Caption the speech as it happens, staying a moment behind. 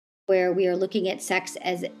where we are looking at sex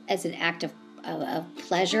as an act of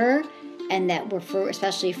pleasure, and that we're for,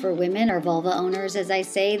 especially for women or vulva owners, as I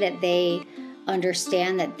say, that they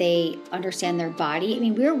understand their body. I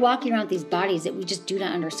mean, we're walking around with these bodies that we just do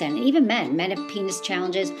not understand. And even men have penis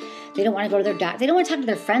challenges. They don't want to go to their doctor. They don't want to talk to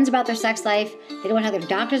their friends about their sex life. They don't want to have their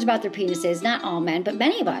doctors about their penises. Not all men, but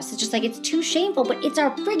many of us. It's just like, it's too shameful, but it's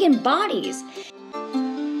our friggin' bodies.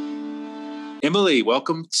 Emily,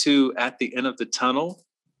 welcome to At the End of the Tunnel.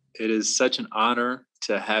 It is such an honor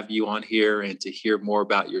to have you on here and to hear more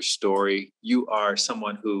about your story. You are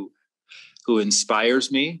someone who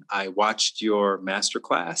inspires me. I watched your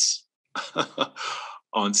masterclass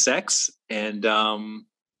on sex, and and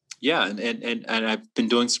I've been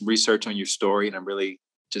doing some research on your story, and I'm really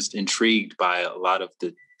just intrigued by a lot of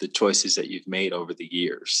the choices that you've made over the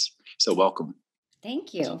years. So welcome.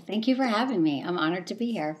 Thank you. Thank you for having me. I'm honored to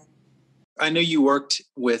be here. I know you worked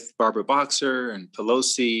with Barbara Boxer and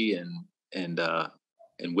Pelosi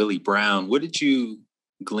and Willie Brown. What did you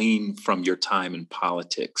glean from your time in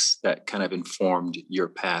politics that kind of informed your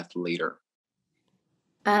path later?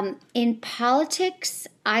 In politics,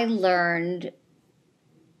 I learned.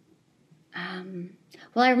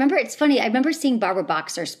 Well, I remember, it's funny. I remember seeing Barbara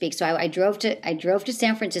Boxer speak. So I drove to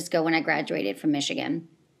San Francisco when I graduated from Michigan,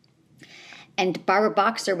 and Barbara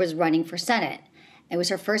Boxer was running for Senate. It was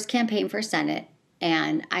her first campaign for Senate,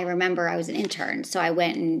 and I remember I was an intern, so I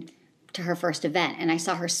went to her first event, and I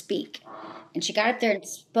saw her speak. And she got up there and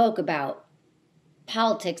spoke about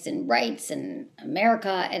politics and rights and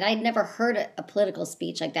America, and I'd never heard a political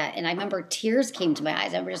speech like that. And I remember tears came to my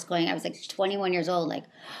eyes. I remember just going, I was like 21 years old, like,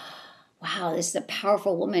 wow, this is a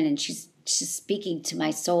powerful woman, and she's speaking to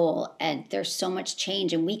my soul, and there's so much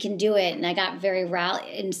change, and we can do it. And I got very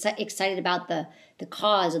excited about the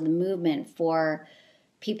cause of the movement for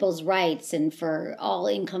people's rights and for all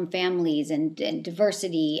income families and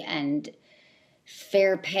diversity and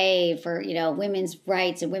fair pay for, women's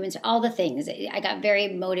rights and all the things. I got very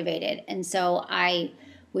motivated. And so I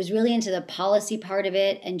was really into the policy part of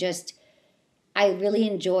it, and I really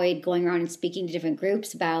enjoyed going around and speaking to different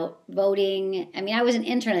groups about voting. I mean, I was an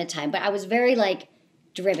intern at the time, but I was very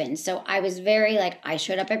driven. So I was very I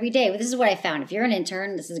showed up every day. But this is what I found. If you're an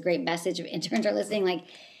intern, this is a great message if interns are listening,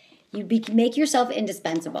 make yourself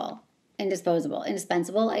indispensable,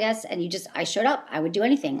 I guess. And I showed up. I would do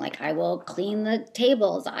anything. I will clean the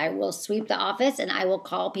tables. I will sweep the office, and I will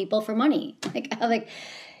call people for money.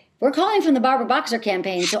 We're calling from the Barbara Boxer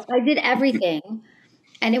campaign. So I did everything.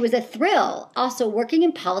 And it was a thrill. Also, working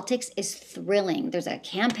in politics is thrilling. There's a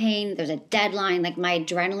campaign, there's a deadline. My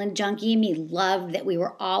adrenaline junkie in me loved that we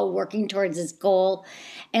were all working towards this goal.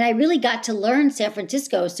 And I really got to learn San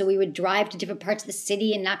Francisco. So we would drive to different parts of the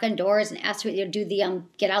city and knock on doors and ask to do the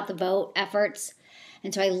get out the vote efforts.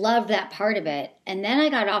 And so I loved that part of it. And then I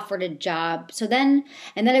got offered a job.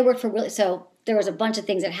 And then I worked for Willie. So there was a bunch of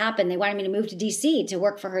things that happened. They wanted me to move to D.C. to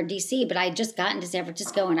work for her in D.C., but I had just gotten to San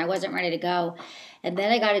Francisco and I wasn't ready to go. And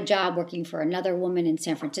then I got a job working for another woman in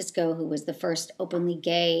San Francisco who was the first openly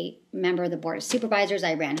gay member of the Board of Supervisors.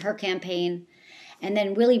 I ran her campaign. And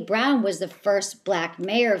then Willie Brown was the first Black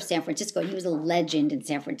mayor of San Francisco, and he was a legend in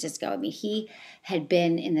San Francisco. I mean, he had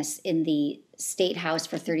been in the State House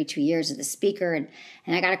for 32 years as the speaker, and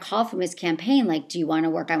I got a call from his campaign, do you want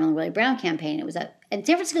to work on the Willie Brown campaign? And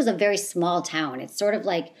San Francisco is a very small town. It's sort of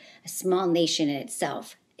like a small nation in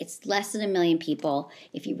itself. It's less than 1 million people.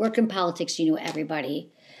 If you work in politics, you know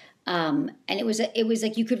everybody. And it was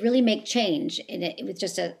you could really make change. And it was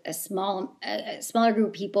just a smaller group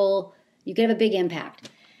of people. You could have a big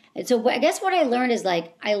impact. And so I guess what I learned is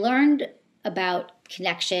I learned about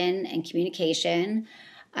connection and communication.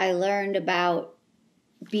 I learned about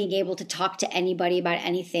being able to talk to anybody about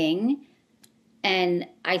anything. And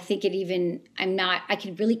I think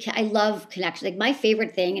I love connection. My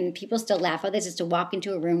favorite thing, and people still laugh at this, is to walk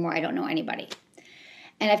into a room where I don't know anybody.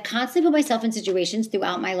 And I've constantly put myself in situations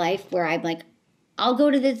throughout my life where I'm I'll go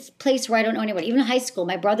to this place where I don't know anybody. Even in high school,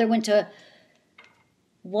 my brother went to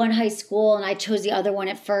one high school and I chose the other one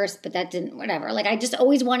at first, but that didn't, whatever. I just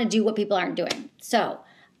always want to do what people aren't doing. So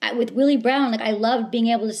with Willie Brown, I loved being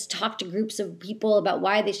able to talk to groups of people about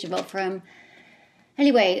why they should vote for him.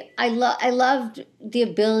 Anyway, I loved the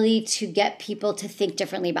ability to get people to think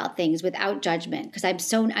differently about things without judgment, because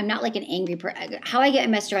I'm not an angry person. How I get a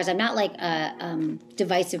message across, I'm not a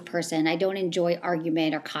divisive person. I don't enjoy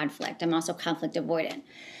argument or conflict. I'm also conflict avoidant.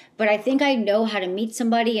 But I think I know how to meet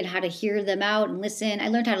somebody and how to hear them out and listen. I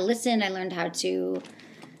learned how to listen. I learned how to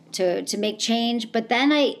make change. But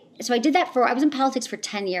then I did that I was in politics for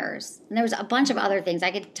 10 years. And there was a bunch of other things.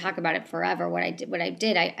 I could talk about it forever, what I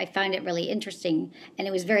did. I found it really interesting, and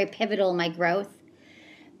it was very pivotal in my growth.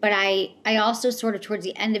 But I also sort of towards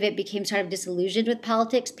the end of it became sort of disillusioned with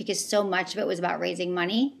politics because so much of it was about raising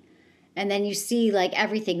money. And then you see like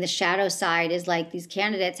everything, the shadow side is like these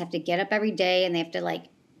candidates have to get up every day and they have to like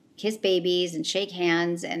kiss babies and shake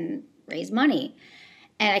hands and raise money.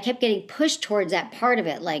 And I kept getting pushed towards that part of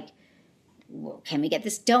it. Like, well, can we get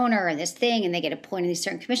this donor and this thing? And they get appointed these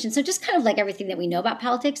certain commissions. So just kind of like everything that we know about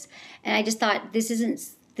politics. And I just thought this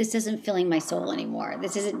isn't filling my soul anymore.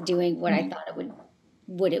 This isn't doing what I thought it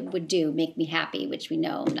would do, make me happy, which we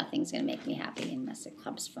know nothing's going to make me happy unless it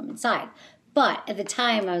comes from inside. But at the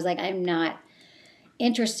time, I was like, I'm not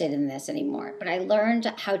interested in this anymore. But I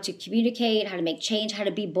learned how to communicate, how to make change, how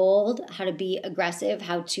to be bold, how to be aggressive,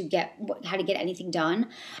 how to get anything done.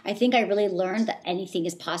 I think I really learned that anything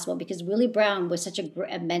is possible because Willie Brown was such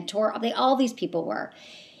a mentor. All these people were.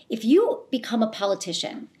 If you become a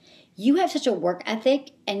politician, you have such a work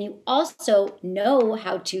ethic and you also know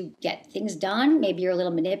how to get things done. Maybe you're a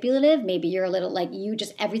little manipulative. Maybe you're a little like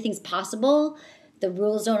everything's possible. The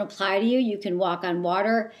rules don't apply to you. You can walk on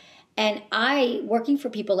water. And working for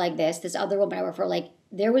people like this other woman I work for, like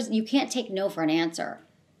you can't take no for an answer.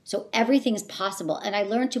 So everything's possible. And I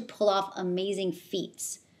learned to pull off amazing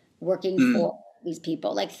feats working for these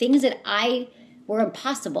people. Like things that were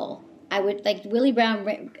impossible. I would like Willie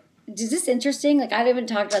Brown. Is this interesting? Like I haven't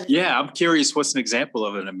talked about this. Yeah, I'm curious. What's an example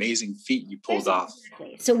of an amazing feat you pulled off?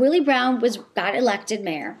 Exactly. So Willie Brown got elected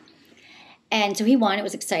mayor. And so he won. It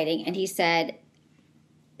was exciting. And he said,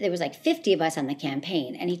 there was like 50 of us on the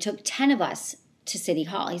campaign, and he took 10 of us to City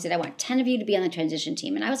Hall. He said, I want 10 of you to be on the transition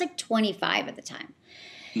team. And I was like 25 at the time.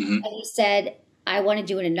 Mm-hmm. And he said, I want to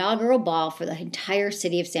do an inaugural ball for the entire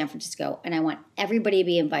city of San Francisco, and I want everybody to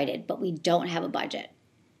be invited, but we don't have a budget.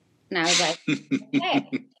 And I was like, okay.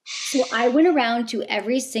 So I went around to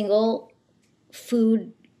every single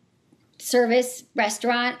food service,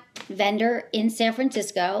 restaurant, vendor in San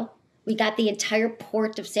Francisco. We got the entire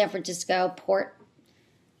port of San Francisco,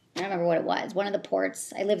 I don't remember what it was. One of the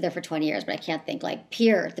ports. I lived there for 20 years, but I can't think. Like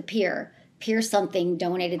Pier something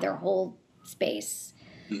donated their whole space.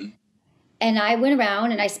 Mm-hmm. And I went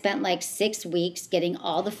around and I spent like 6 weeks getting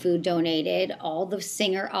all the food donated, all the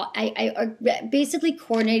singer. I basically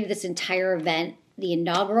coordinated this entire event, the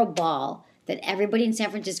inaugural ball, that everybody in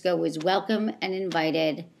San Francisco was welcome and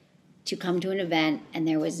invited to come to an event, and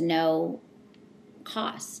there was no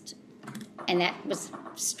cost. And that was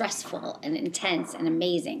stressful and intense and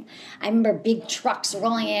amazing. I remember big trucks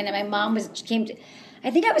rolling in, and my mom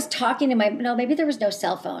I think I was talking to maybe there was no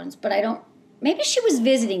cell phones, but maybe she was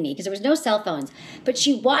visiting me because there was no cell phones, but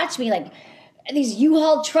she watched me like these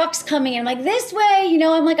U-Haul trucks coming in, like this way,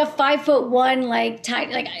 I'm like a 5'1", like tight,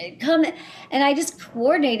 like I come, and I just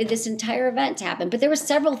coordinated this entire event to happen. But there were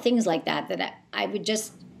several things like that I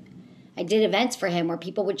did events for him where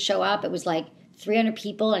people would show up. It was like 300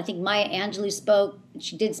 people. And I think Maya Angelou spoke.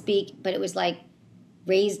 She did speak, but it was like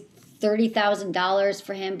raised $30,000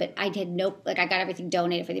 for him. But I got everything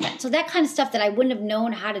donated for the event. So that kind of stuff that I wouldn't have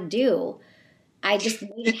known how to do, I just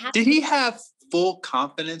made it happen. Did he have full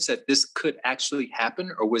confidence that this could actually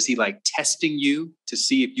happen? Or was he like testing you to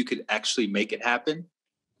see if you could actually make it happen?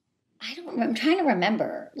 I'm trying to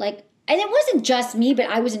remember. And it wasn't just me, but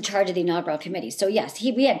I was in charge of the inaugural committee. So yes,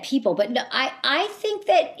 we had people, but no, I think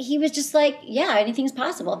that he was just like, yeah, anything's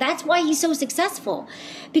possible. That's why he's so successful,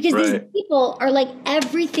 because these people are like,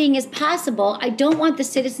 everything is possible. I don't want the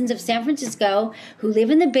citizens of San Francisco who live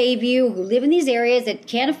in the Bayview, who live in these areas that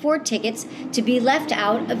can't afford tickets, to be left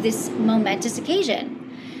out of this momentous occasion.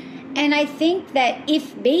 And I think that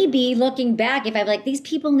if maybe looking back, if I'm like, these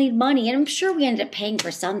people need money, and I'm sure we ended up paying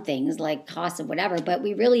for some things like costs of whatever, but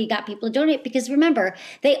we really got people to donate because remember,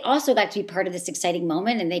 they also got to be part of this exciting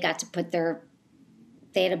moment, and they got to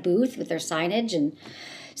they had a booth with their signage. And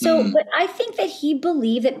so, but I think that he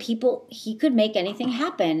believed that he could make anything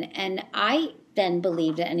happen. And I then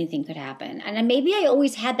believed that anything could happen. And maybe I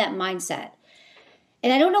always had that mindset.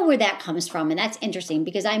 And I don't know where that comes from, and that's interesting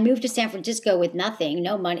because I moved to San Francisco with nothing,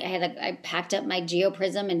 no money. I packed up my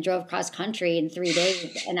GeoPrism and drove cross country in 3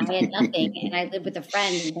 days, and I had nothing. And I lived with a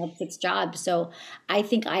friend and had 6 jobs. So I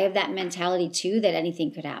think I have that mentality too, that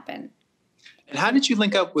anything could happen. And how did you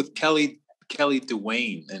link up with Kelly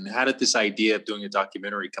Duane, and how did this idea of doing a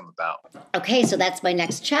documentary come about? Okay, so that's my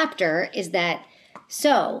next chapter. Is that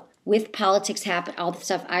so? With politics happen, all the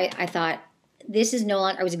stuff. I thought this is no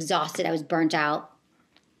longer. I was exhausted. I was burnt out.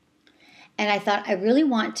 And I thought, I really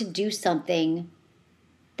want to do something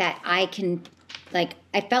that I can,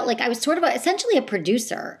 I felt like I was sort of essentially a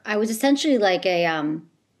producer. I was essentially like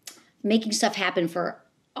making stuff happen for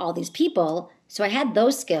all these people. So I had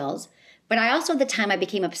those skills, But I also, at the time, I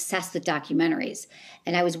became obsessed with documentaries.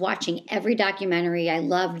 And I was watching every documentary. I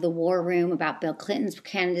loved The War Room about Bill Clinton's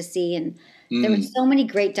candidacy. And there were so many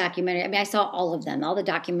great documentaries. I mean, I saw all of them, all the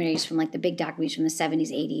documentaries from like the big documentaries from the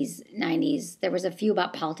 70s, 80s, 90s. There was a few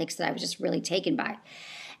about politics that I was just really taken by.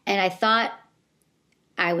 And I thought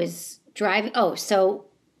I was driving. Oh, so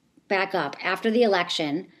back up. After the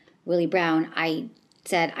election, Willie Brown, I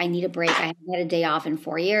said, I need a break. I haven't had a day off in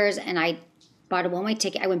 4 years. And I bought a one-way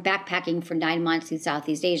ticket. I went backpacking for 9 months through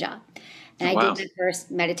Southeast Asia. And I did my first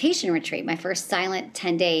meditation retreat, my first silent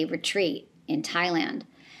 10-day retreat in Thailand.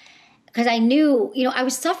 Because I knew, I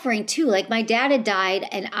was suffering too. Like my dad had died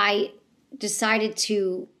and I decided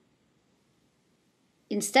to,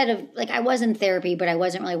 instead of, like I was in therapy, but I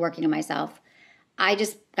wasn't really working on myself. I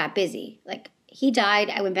just got busy. Like he died.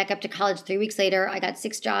 I went back up to college 3 weeks later. I got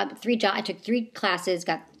 3 jobs. I took 3 classes,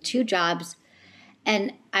 got 2 jobs.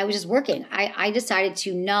 And I was just working. I decided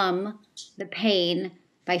to numb the pain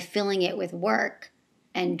by filling it with work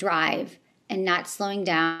and drive and not slowing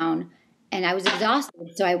down. And I was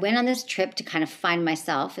exhausted. So I went on this trip to kind of find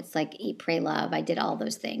myself. It's like eat, pray, love. I did all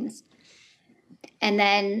those things. And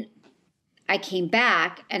then I came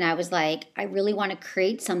back and I was like, I really want to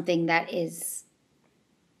create something that is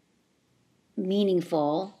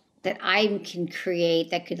meaningful, that I can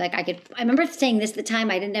create, that could I remember saying this at the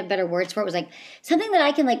time, I didn't have better words for it. It was like something that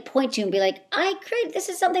I can like point to and be like, this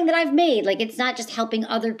is something that I've made. Like it's not just helping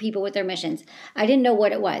other people with their missions. I didn't know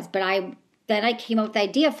what it was, but then I came up with the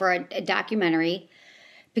idea for a documentary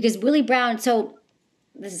because Willie Brown, so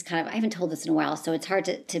this is kind of, I haven't told this in a while, so it's hard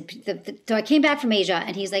so I came back from Asia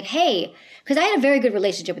and he's like, hey, because I had a very good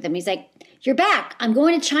relationship with him. He's like, you're back. I'm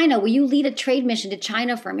going to China. Will you lead a trade mission to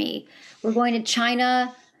China for me? We're going to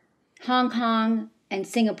China, Hong Kong, and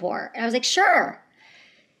Singapore. And I was like, sure.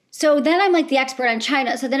 So then I'm like the expert on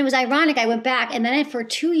China. So then it was ironic. I went back and then for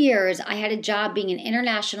 2 years, I had a job being an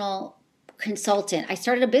international consultant. I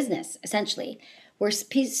started a business essentially where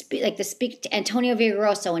Antonio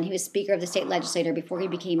Vigoroso, when he was Speaker of the State Legislature before he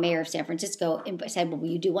became Mayor of San Francisco, said, well, will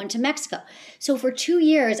you do one to Mexico? So for 2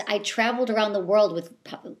 years, I traveled around the world with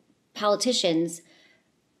politicians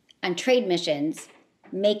on trade missions,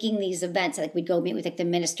 making these events. Like we'd go meet with like the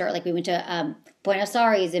minister, like we went to Buenos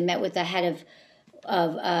Aires and met with the head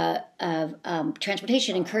of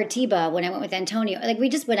transportation in Curitiba when I went with Antonio. Like we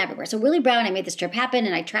just went everywhere. So Willie Brown, I made this trip happen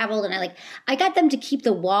and I traveled and I got them to keep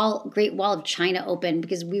the Great Wall of China open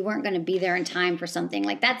because we weren't going to be there in time for something.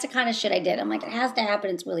 Like that's the kind of shit I did. I'm like, it has to happen.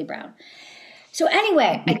 It's Willie Brown. So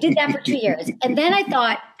anyway, I did that for 2 years. And then I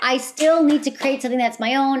thought, I still need to create something that's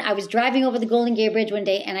my own. I was driving over the Golden Gate Bridge one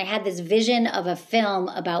day and I had this vision of a film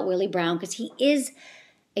about Willie Brown because he is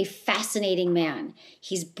a fascinating man.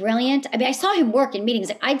 He's brilliant. I mean, I saw him work in meetings.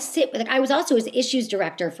 I was also his issues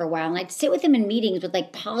director for a while, and I'd sit with him in meetings with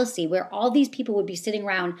like policy where all these people would be sitting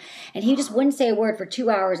around and he just wouldn't say a word for 2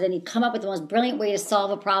 hours and he'd come up with the most brilliant way to solve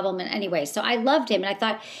a problem. And anyway, so I loved him and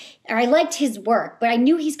I liked his work, but I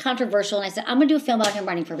knew he's controversial and I said, I'm going to do a film about him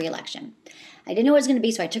running for re-election. I didn't know what it was going to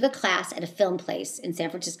be, so I took a class at a film place in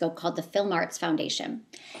San Francisco called the Film Arts Foundation.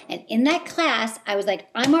 And in that class, I was like,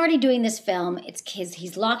 I'm already doing this film.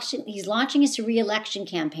 He's launching his re-election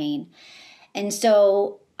campaign. And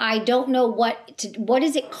so I don't know what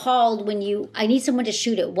is it called when I need someone to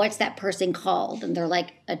shoot it. What's that person called? And they're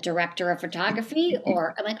like a director of photography,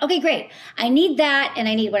 or I'm like, okay, great. I need that and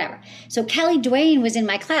I need whatever. So Kelly Duane was in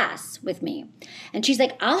my class with me and she's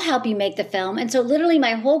like, I'll help you make the film. And so literally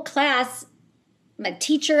my whole class, my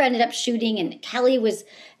teacher ended up shooting and Kelly was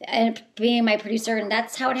being my producer, and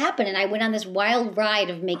that's how it happened. And I went on this wild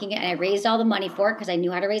ride of making it, and I raised all the money for it because I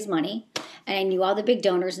knew how to raise money and I knew all the big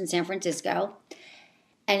donors in San Francisco.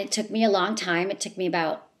 And it took me a long time. It took me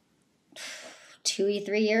about 2 or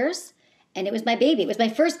 3 years. And it was my baby. It was my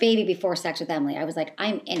first baby before Sex with Emily. I was like,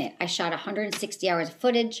 I'm in it. I shot 160 hours of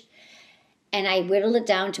footage and I whittled it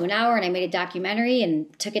down to an hour and I made a documentary and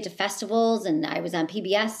took it to festivals, and I was on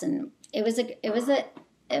PBS, and it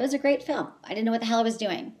was a great film. I didn't know what the hell I was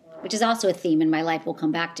doing, which is also a theme in my life we'll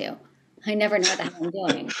come back to. I never know what the hell I'm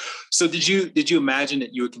doing. So did you imagine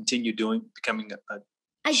that you would continue becoming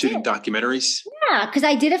shooting documentaries? Yeah, because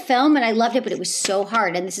I did a film and I loved it, but it was so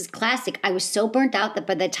hard. And this is classic. I was so burnt out that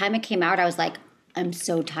by the time it came out, I was like, I'm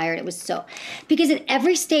so tired. Because at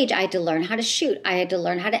every stage I had to learn how to shoot. I had to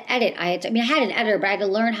learn how to edit. I had an editor, but I had to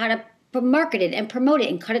learn how to market it and promote it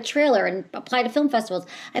and cut a trailer and apply to film festivals.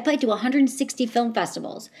 I applied to 160 film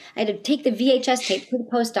festivals. I had to take the VHS tape to the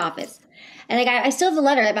post office. And I still have the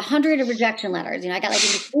letter. I have 100 rejection letters. I got like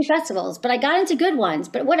into 3 festivals, but I got into good ones,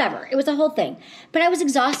 but whatever. It was a whole thing. But I was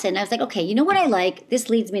exhausted. And I was like, okay, you know what I like? This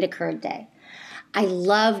leads me to current day. I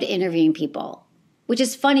loved interviewing people which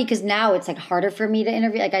is funny because now it's like harder for me to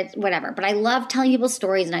interview, like whatever. But I love telling people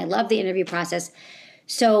stories and I love the interview process.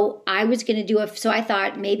 So I was going to so I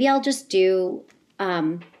thought maybe I'll just do,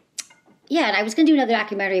 and I was going to do another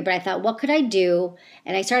documentary, but I thought, what could I do?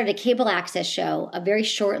 And I started a cable access show, a very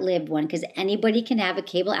short-lived one, because anybody can have a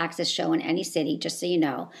cable access show in any city, just so you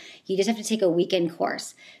know. You just have to take a weekend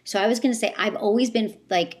course. So I was going to say, I've always been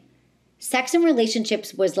like, sex and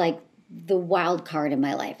relationships was like the wild card in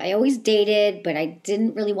my life. I always dated, but I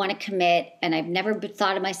didn't really want to commit. And I've never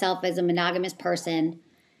thought of myself as a monogamous person.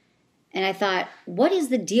 And I thought, what is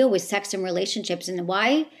the deal with sex and relationships and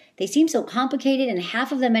why they seem so complicated and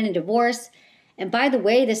half of them end in divorce? And by the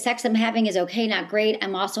way, the sex I'm having is okay, not great.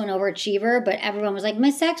 I'm also an overachiever, but everyone was like, my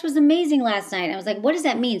sex was amazing last night. And I was like, what does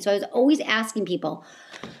that mean? So I was always asking people,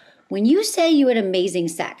 when you say you had amazing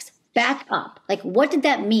sex, back up. Like, what did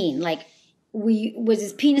that mean? Like, was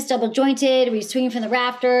his penis double jointed? Were you swinging from the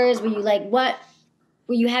rafters? Were you like, what?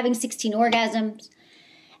 Were you having 16 orgasms?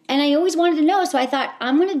 And I always wanted to know. So I thought,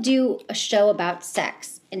 I'm going to do a show about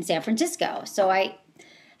sex in San Francisco. So I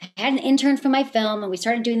had an intern for my film and we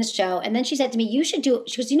started doing this show. And then she said to me, she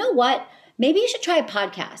goes, you know what? Maybe you should try a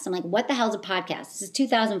podcast. I'm like, what the hell's a podcast? This is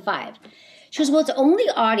 2005. She goes, well, it's only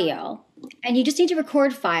audio and you just need to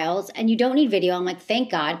record files and you don't need video. I'm like,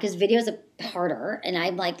 thank God, because video is harder. And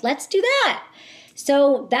I'm like, let's do that.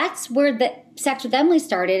 So that's where the Sex with Emily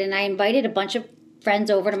started. And I invited a bunch of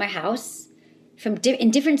friends over to my house from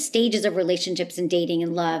in different stages of relationships and dating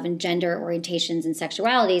and love and gender orientations and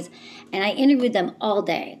sexualities. And I interviewed them all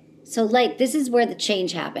day. So like, this is where the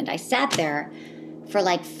change happened. I sat there for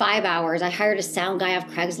like 5 hours. I hired a sound guy off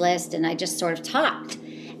Craigslist and I just sort of talked.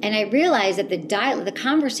 And I realized that the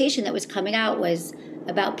conversation that was coming out was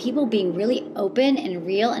about people being really open and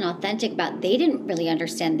real and authentic about they didn't really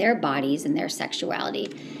understand their bodies and their sexuality.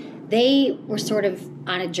 They were sort of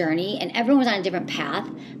on a journey and everyone was on a different path.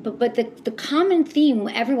 But the common theme,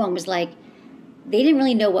 everyone was like, they didn't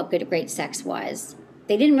really know what good, great sex was.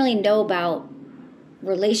 They didn't really know about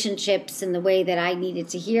relationships in the way that I needed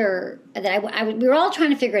to hear. We were all trying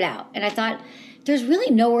to figure it out. And I thought, there's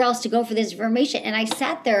really nowhere else to go for this information. And I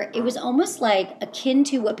sat there. It was almost like akin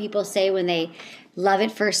to what people say when they love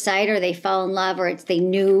at first sight or they fall in love or they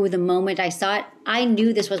knew the moment I saw it. I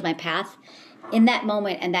knew this was my path. In that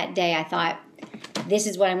moment and that day, I thought, this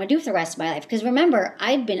is what I'm going to do for the rest of my life. Because remember,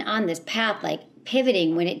 I'd been on this path, like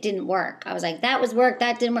pivoting when it didn't work. I was like, that was work,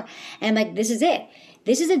 that didn't work. And I'm like, this is it.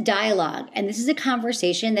 This is a dialogue. And this is a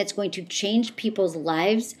conversation that's going to change people's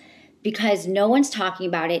lives because no one's talking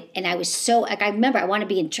about it. And I was so, like, I remember I want to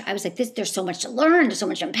be I was like, there's so much to learn, there's so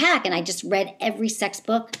much to unpack. And I just read every sex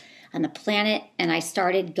book on the planet. And I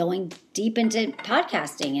started going deep into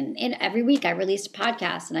podcasting. And every week I released a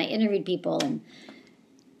podcast and I interviewed people. And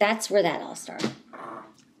that's where that all started.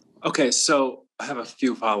 Okay, so I have a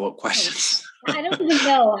few follow-up questions. I don't even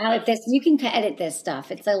know how you can edit this stuff.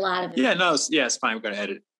 It's a lot of it. Yeah, no, it's fine. We're going to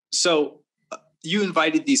edit. So you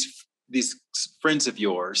invited these friends of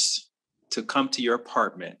yours to come to your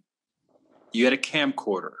apartment. You had a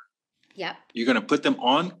camcorder. Yep. You're going to put them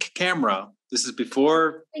on camera. This is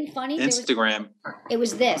before funny, Instagram. It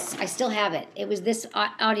was this. I still have it. It was this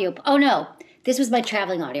audio. Oh no, this was my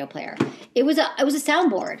traveling audio player. It was a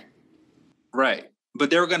soundboard. Right. But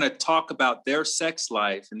they were going to talk about their sex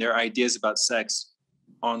life and their ideas about sex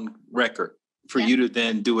on record for you to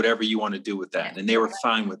then do whatever you want to do with that. And they were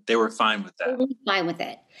fine with that. Totally fine with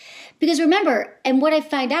it. Because remember, and what I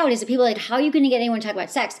find out is that people are like, how are you going to get anyone to talk about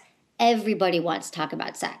sex? Everybody wants to talk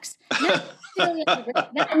about sex.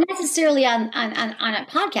 Not necessarily on a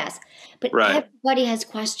podcast, but everybody has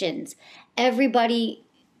questions. Everybody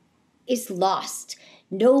is lost.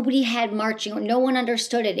 Nobody had marching or no one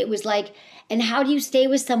understood it. It was like, and how do you stay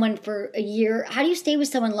with someone for a year? How do you stay with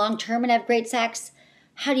someone long term and have great sex?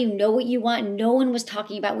 How do you know what you want? No one was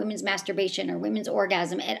talking about women's masturbation or women's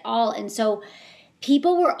orgasm at all. And so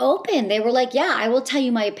people were open. They were like, yeah, I will tell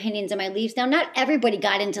you my opinions and my beliefs. Now, not everybody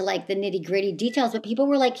got into like the nitty gritty details, but people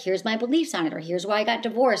were like, here's my beliefs on it, or here's why I got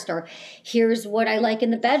divorced, or here's what I like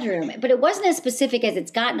in the bedroom. But it wasn't as specific as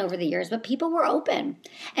it's gotten over the years, but people were open.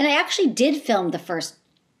 And I actually did film the first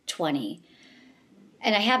 20.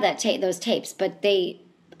 And I have those tapes, but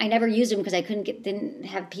I never used them because I didn't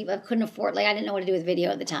have people, I couldn't afford, like I didn't know what to do with video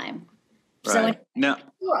at the time. Right. So now,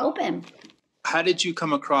 people were open. How did you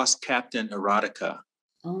come across Captain Erotica?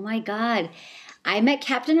 Oh my God. I met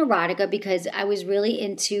Captain Erotica because I was really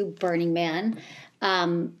into Burning Man.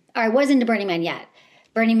 Or I wasn't into Burning Man yet.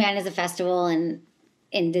 Burning Man is a festival in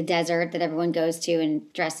the desert that everyone goes to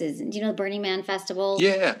and dresses. Do you know the Burning Man festival?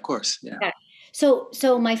 Yeah, of course. Yeah.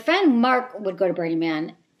 So my friend Mark would go to Burning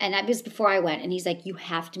Man and that was before I went. And he's like, you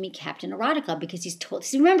have to meet Captain Erotica because he's told.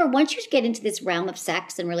 So remember, once you get into this realm of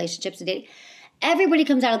sex and relationships and dating, everybody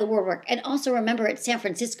comes out of the woodwork. And also remember, it's San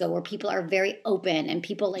Francisco where people are very open and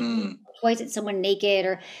people like toys at someone naked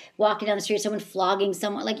or walking down the street, someone flogging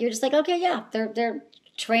someone. Like you're just like, okay, yeah, they're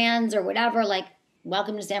trans or whatever. Like,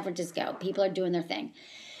 welcome to San Francisco. People are doing their thing.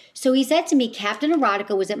 So he said to me, Captain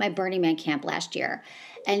Erotica was at my Burning Man camp last year,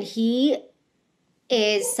 and he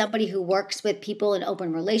is somebody who works with people in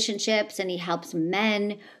open relationships, and he helps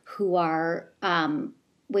men who are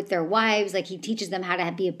with their wives. Like he teaches them how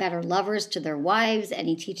to be better lovers to their wives, and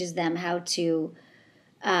he teaches them how to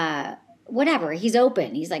whatever. He's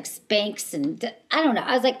open. He's like Spanx, and I don't know.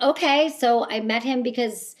 I was like, okay. So I met him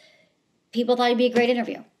because people thought he'd be a great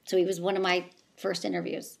interview. So he was one of my first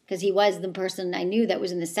interviews because he was the person I knew that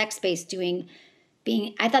was in the sex space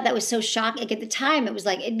I thought that was so shocking. Like at the time, it was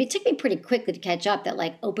like, it took me pretty quickly to catch up that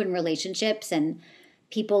like open relationships and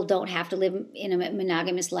people don't have to live in a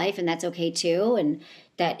monogamous life, and that's okay too. And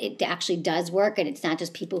that it actually does work. And it's not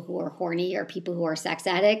just people who are horny or people who are sex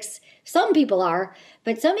addicts. Some people are,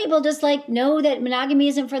 but some people just like know that monogamy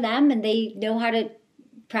isn't for them, and they know how to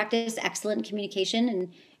practice excellent communication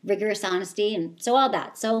and rigorous honesty. And so all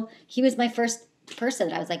that. So he was my first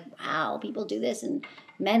person. I was like, wow, people do this, and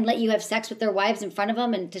men let you have sex with their wives in front of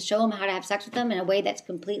them and to show them how to have sex with them in a way that's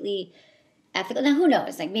completely ethical. Now, who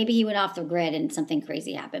knows? Like maybe he went off the grid and something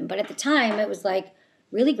crazy happened. But at the time, it was like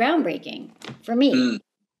really groundbreaking for me.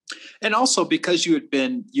 And also because you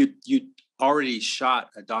already shot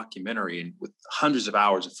a documentary and with hundreds of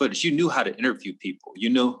hours of footage, you knew how to interview people.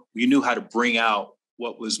 You knew how to bring out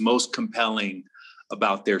what was most compelling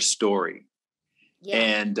about their story.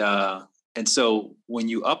 Yeah. And so when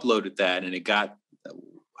you uploaded that and it got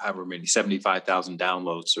however many 75,000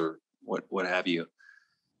 downloads or what have you,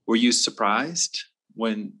 were you surprised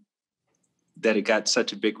that it got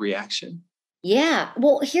such a big reaction? Yeah.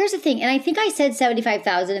 Well, here's the thing. And I think I said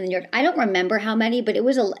 75,000 in the New York. I don't remember how many, but it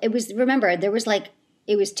was, remember, there was like,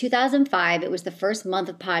 it was 2005. It was the first month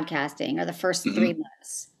of podcasting, or the first 3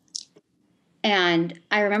 months. And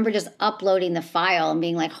I remember just uploading the file and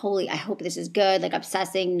being like, holy, I hope this is good, like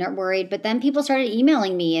obsessing, not worried. But then people started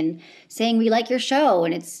emailing me and saying, we like your show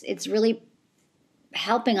and it's really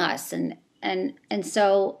helping us. And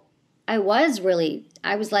so I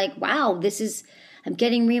was like, wow, I'm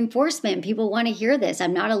getting reinforcement. People want to hear this.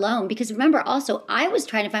 I'm not alone. Because remember, also, I was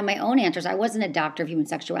trying to find my own answers. I wasn't a doctor of human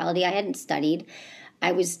sexuality. I hadn't studied.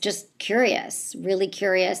 I was just curious, really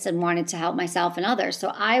curious, and wanted to help myself and others.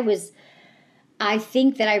 So I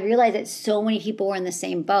think that I realized that so many people were in the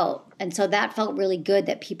same boat. And so that felt really good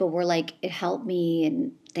that people were like, it helped me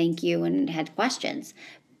and thank you and had questions.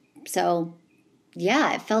 So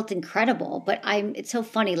yeah, it felt incredible. But it's so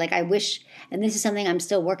funny. Like I wish, and this is something I'm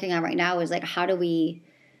still working on right now, is like, how do we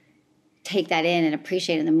take that in and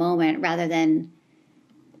appreciate it in the moment rather than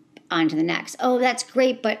on to the next? Oh, that's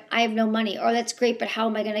great, but I have no money. Or that's great, but how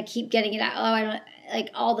am I going to keep getting it out? Oh, I don't. Like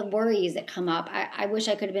all the worries that come up. I wish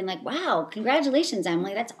I could have been like, wow, congratulations,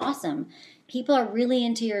 Emily. That's awesome. People are really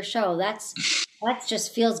into your show. That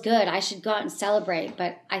just feels good. I should go out and celebrate.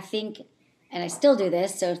 But I think, and I still do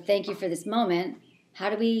this, so thank you for this moment. How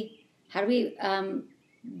do we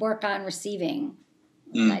work on receiving?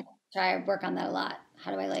 I try to work on that a lot.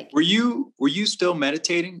 How do I Were you still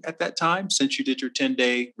meditating at that time since you did your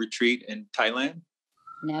 10-day retreat in Thailand?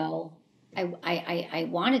 No. I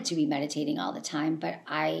wanted to be meditating all the time, but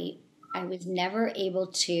I was never able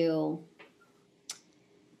to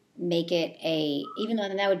make it even though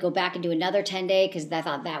then I would go back and do another 10-day because I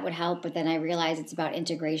thought that would help. But then I realized it's about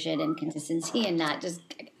integration and consistency and not just,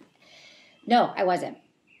 no, I wasn't.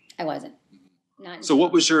 Not. So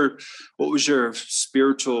what was your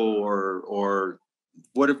spiritual or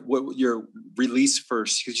what your release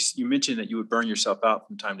first? Because you mentioned that you would burn yourself out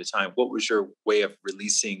from time to time. What was your way of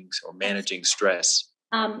releasing or managing stress?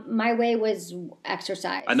 My way was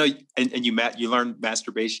exercise. I know, and you learned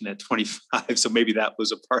masturbation at 25, so maybe that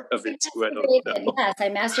was a part of it too. I don't know. Yes, I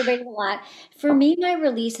masturbated a lot. For me, my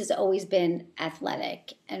release has always been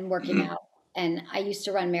athletic and working out. And I used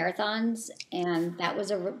to run marathons, and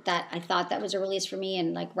I thought that was a release for me.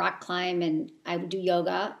 And like rock climb, and I would do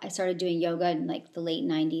yoga. I started doing yoga in like the late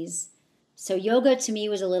 90s. So yoga to me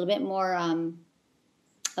was a little bit more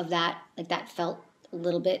of that. Like that felt a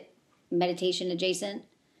little bit meditation adjacent.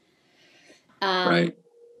 Right.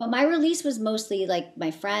 But my release was mostly like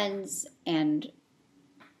my friends, and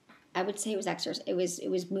I would say it was exercise. It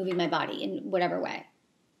was moving my body in whatever way.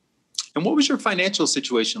 And what was your financial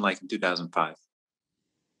situation like in 2005?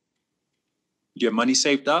 Did you have money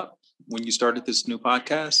saved up when you started this new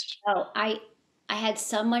podcast? Oh, I had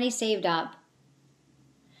some money saved up.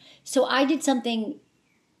 So I did something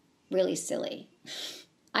really silly.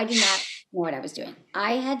 I did not know what I was doing.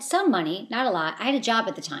 I had some money, not a lot. I had a job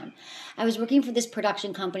at the time. I was working for this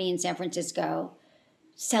production company in San Francisco,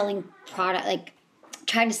 selling product, like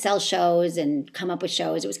trying to sell shows and come up with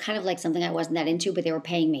shows. It was kind of like something I wasn't that into, but they were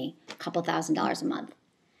paying me a couple $1,000s a month.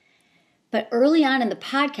 But early on in the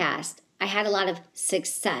podcast, I had a lot of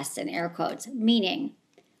success in air quotes, meaning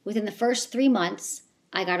within the first 3 months,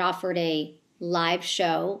 I got offered a live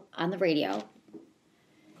show on the radio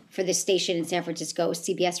for this station in San Francisco,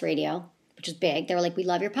 CBS Radio, which was big. They were like, we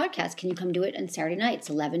love your podcast. Can you come do it on Saturday nights,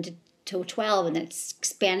 11 to 12? And then it's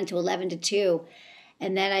expanded to 11 to 2.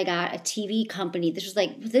 And then I got a TV company. This was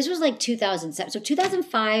like 2007. So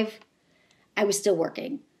 2005, I was still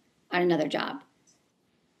working on another job.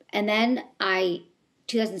 And then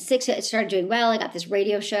 2006, it started doing well. I got this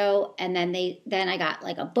radio show, and then I got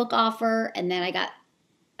like a book offer, and then I got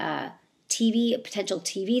a potential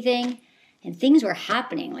TV thing, and things were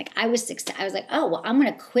happening. Like I was like, oh, well, I'm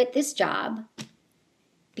going to quit this job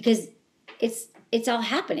because it's all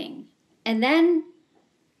happening. And then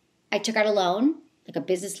I took out a loan, like a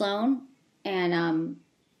business loan, and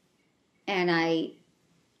I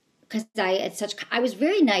was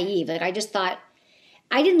very naive. Like I just thought,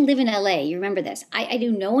 I didn't live in LA. You remember this. I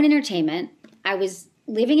knew no one in entertainment. I was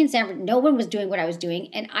living in San Francisco. No one was doing what I was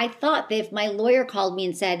doing. And I thought that if my lawyer called me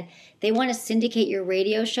and said, they want to syndicate your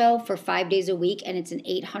radio show for 5 days a week and it's an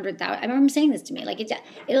 $800,000. I remember him saying this to me. Like, that's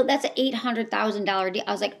an $800,000 deal.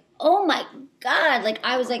 I was like, oh my God. Like,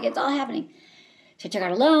 I was like, it's all happening. So I took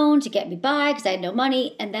out a loan to get me by because I had no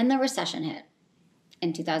money. And then the recession hit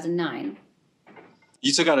in 2009.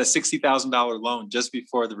 You took out a $60,000 loan just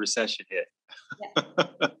before the recession hit. Yeah.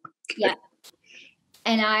 Yeah.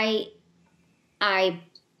 And I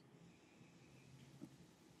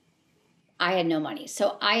had no money.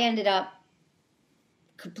 So I ended up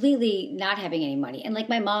completely not having any money. And like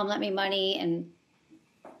my mom lent me money and,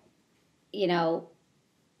 you know.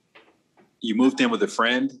 You moved in with a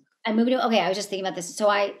friend? I moved in. Okay, I was just thinking about this. So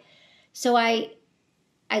I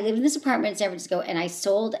lived in this apartment in San Francisco, and I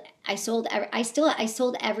sold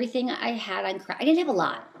everything I had on credit. I didn't have a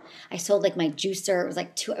lot. I sold like my juicer. It was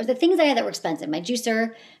like the things I had that were expensive. My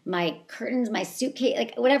juicer, my curtains, my suitcase,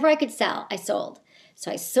 like whatever I could sell, I sold.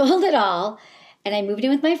 So I sold it all, and I moved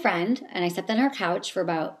in with my friend, and I slept on her couch for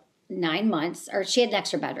about 9 months. Or she had an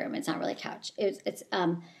extra bedroom. It's not really a couch.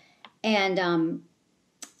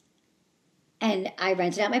 And I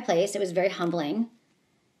rented out my place. It was very humbling.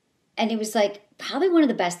 And it was like probably one of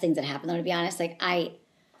the best things that happened, though, to be honest. Like I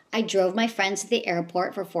drove my friends to the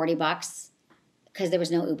airport for $40 because there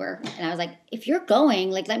was no Uber. And I was like, if you're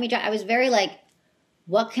going, like, let me drive. I was very like,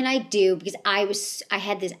 what can I do? Because I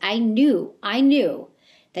knew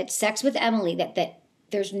that Sex with Emily, that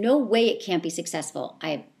there's no way it can't be successful. I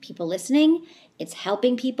have people listening. It's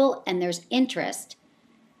helping people, and there's interest.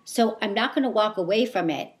 So I'm not going to walk away from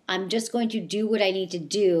it. I'm just going to do what I need to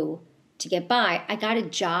do to get by. I got a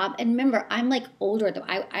job. And remember, I'm like older.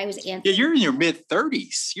 I was answering. Yeah, you're in your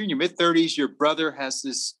mid-30s. You're in your mid-30s. Your brother has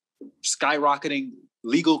this skyrocketing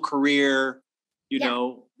legal career. You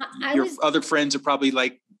know, your other friends are probably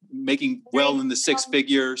like making well in the six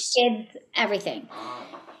figures. Kids, everything.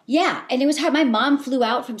 Yeah. And it was hard. My mom flew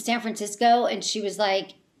out from San Francisco, and she was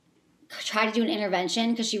like, try to do an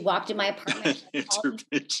intervention because she walked in my apartment.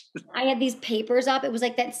 I had these papers up. It was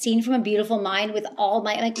like that scene from A Beautiful Mind with all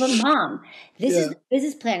my, like, well, Mom, this is the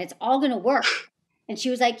business plan. It's all going to work. And she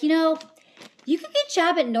was like, you could get a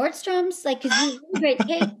job at Nordstrom's, like, because you're a great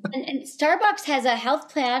kid. And Starbucks has a health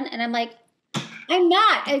plan. And I'm like, I'm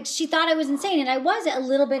not. And she thought I was insane. And I was a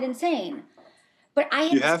little bit insane. But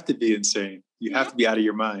you have to be insane. You have to be out of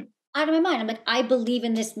your mind. Out of my mind. I'm like, I believe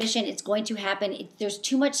in this mission. It's going to happen. There's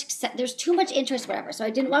too much interest, whatever. So I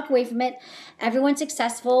didn't walk away from it. Everyone's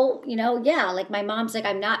successful, yeah. Like my mom's like,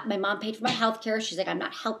 my mom paid for my healthcare. She's like, I'm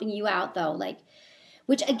not helping you out though. Like,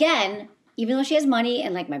 which again, even though she has money,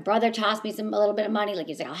 and like my brother tossed me a little bit of money, like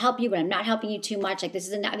he's like, I'll help you, but I'm not helping you too much. Like this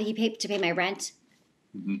is enough. He paid to pay my rent.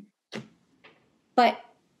 Mm-hmm. But,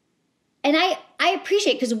 and I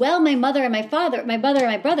appreciate, because my mother and my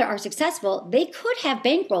brother are successful. They could have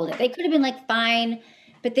bankrolled it. They could have been like, fine,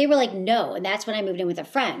 but they were like, no. And that's when I moved in with a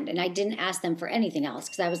friend, and I didn't ask them for anything else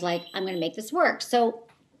because I was like, I'm going to make this work. So,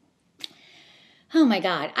 oh my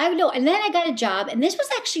God, I know. And then I got a job, and this was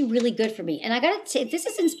actually really good for me. And I got to say, this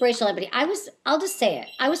is inspirational, everybody. I'll just say it.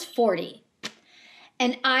 I was 40,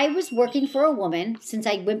 and I was working for a woman, since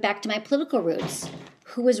I went back to my political roots,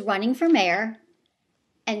 who was running for mayor.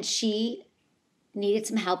 And she needed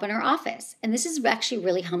some help in her office. And this is actually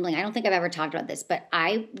really humbling. I don't think I've ever talked about this, but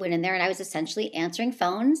I went in there and I was essentially answering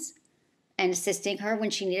phones and assisting her when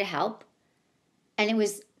she needed help. And it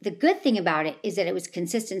was, the good thing about it is that it was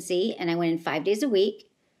consistency. And I went in 5 days a week,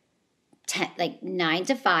 9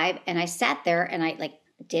 to 5. And I sat there and I like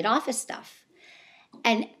did office stuff.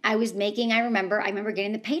 And I was making, I remember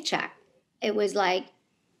getting the paycheck. It was like,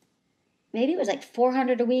 maybe it was like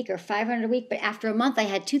 $400 a week or $500 a week. But after a month I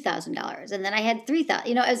had $2,000 and then I had $3,000.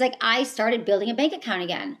 You know, it was like, I started building a bank account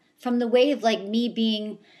again from the way of like me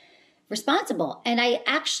being responsible. And I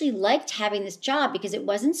actually liked having this job because it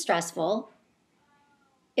wasn't stressful.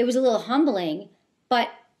 It was a little humbling, but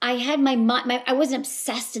I had I wasn't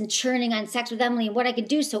obsessed and churning on Sex with Emily and what I could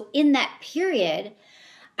do. So in that period,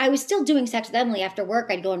 I was still doing Sex with Emily after work.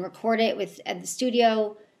 I'd go and record it at the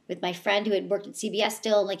studio with my friend who had worked at CBS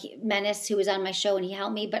still, like Menace, who was on my show, and he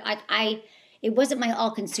helped me. But it wasn't my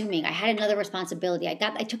all consuming. I had another responsibility. I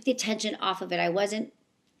took the attention off of it. I wasn't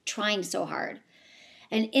trying so hard.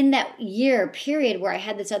 And in that year period where I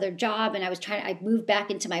had this other job and I moved back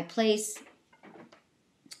into my place,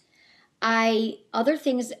 other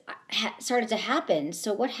things started to happen.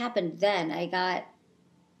 So what happened then?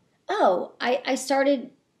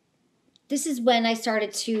 This is when I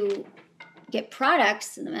started to get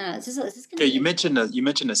products. You mentioned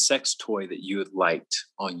a sex toy that you had liked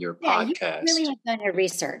on your podcast. You really have done your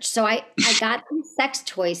research. So I got these sex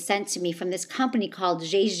toys sent to me from this company called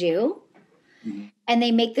Jeju. Mm-hmm. And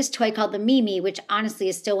they make this toy called the Mimi, which honestly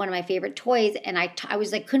is still one of my favorite toys. And I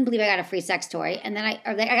was like, couldn't believe I got a free sex toy. And then I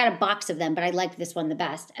got a box of them, but I liked this one the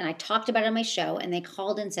best. And I talked about it on my show, and they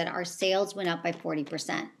called and said our sales went up by 40%.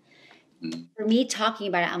 Mm-hmm. For me talking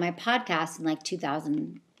about it on my podcast in like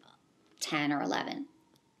 2010 or 11.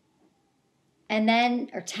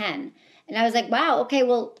 Or 10. And I was like, wow, okay,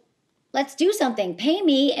 well, let's do something. Pay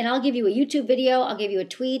me, and I'll give you a YouTube video. I'll give you a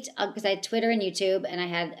tweet, because I had Twitter and YouTube,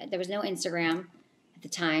 and there was no Instagram at the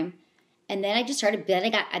time. And then I just started. Then I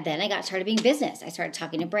got started being business. I started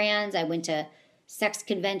talking to brands. I went to sex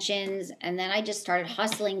conventions, and then I just started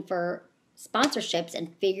hustling for sponsorships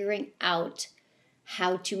and figuring out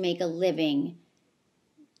how to make a living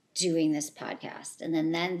doing this podcast. And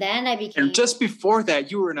then I became. And just before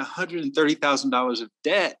that, you were in $130,000 of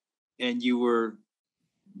debt, and you were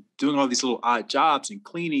doing all these little odd jobs and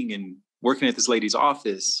cleaning and working at this lady's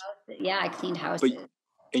office. Yeah, I cleaned houses.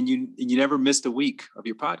 And you never missed a week of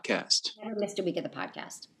your podcast. Never missed a week of the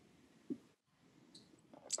podcast.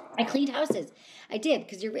 I cleaned houses. I did,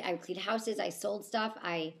 because I cleaned houses. I sold stuff.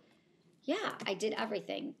 I did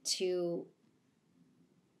everything to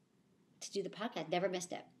do the podcast. Never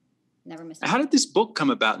missed it. How did this book come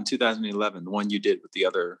about in 2011? The one you did with the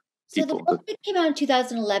other people? So the book that came out in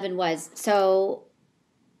 2011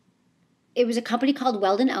 it was a company called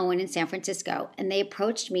Weldon Owen in San Francisco, and they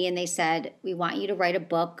approached me and they said, we want you to write a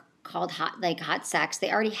book called Hot Sex. They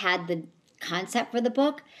already had the concept for the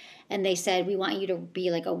book, and they said, we want you to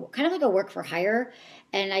be like kind of like a work for hire.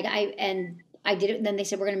 And I did it. And then they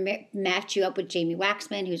said, we're going to match you up with Jamie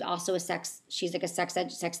Waxman, who's also she's like a sex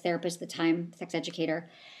therapist at the time, sex educator.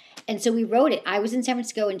 And so we wrote it. I was in San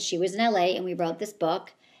Francisco and she was in LA, and we wrote this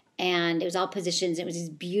book. And it was all positions. It was these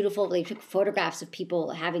beautiful, they took photographs of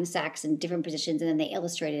people having sex in different positions, and then they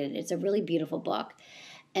illustrated it. It's a really beautiful book.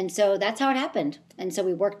 And so that's how it happened. And so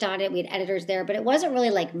we worked on it. We had editors there, but it wasn't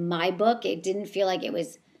really like my book. It didn't feel like it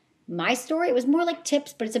was my story. It was more like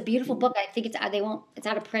tips, but it's a beautiful book. I think it's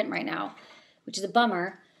out of print right now, which is a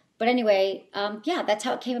bummer. But anyway, that's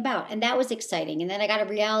how it came about. And that was exciting. And then I got a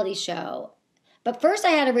reality show. But first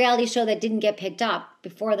I had a reality show that didn't get picked up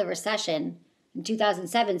before the recession in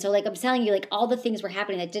 2007. So like I'm telling you, like all the things were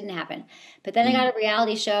happening that didn't happen. But then I got a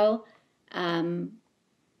reality show. And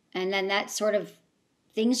then that sort of,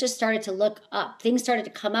 things just started to look up. Things started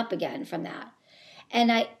to come up again from that.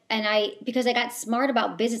 And I because I got smart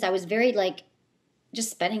about business, I was very like just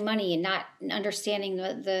spending money and not understanding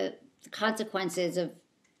the consequences of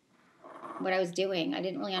what I was doing. I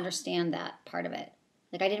didn't really understand that part of it.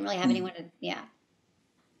 Like I didn't really have anyone to,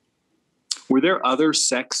 Were there other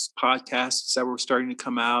sex podcasts that were starting to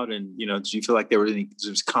come out? And, did you feel like there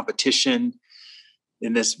was competition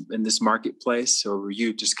in this marketplace? Or were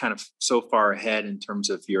you just kind of so far ahead in terms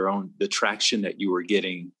of the traction that you were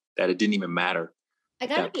getting that it didn't even matter? I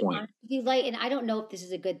gotta be honest with you, and I don't know if this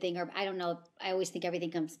is a good thing, or I don't know. I always think everything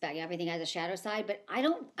comes back. Everything has a shadow side, but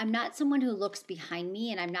I'm not someone who looks behind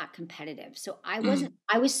me, and I'm not competitive. So I wasn't,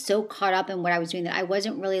 I was so caught up in what I was doing that I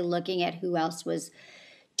wasn't really looking at who else was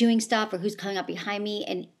doing stuff or who's coming up behind me.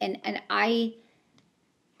 And I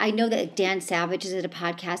know that Dan Savage is at a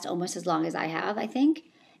podcast almost as long as I have, I think.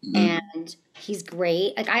 And he's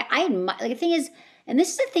great. Like I admire, like the thing is, and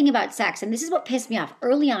this is the thing about sex, and this is what pissed me off.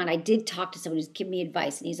 Early on, I did talk to someone who's giving me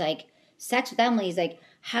advice, and he's like, Sex with Emily, he's like,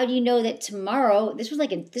 how do you know that tomorrow, this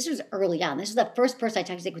was early on. This was the first person I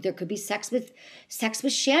talked to, like, there could be sex with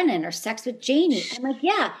Shannon or sex with Janie. I'm like,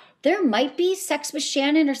 yeah, there might be sex with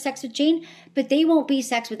Shannon or sex with Jane, but they won't be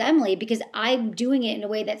sex with Emily because I'm doing it in a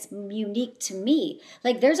way that's unique to me.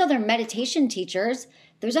 Like, there's other meditation teachers,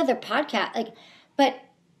 there's other podcasts, like, but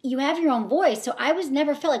you have your own voice. So I was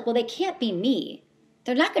never felt like, well, they can't be me.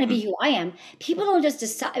 They're not going to be who I am. People don't just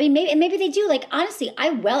decide. I mean, maybe they do. Like, honestly,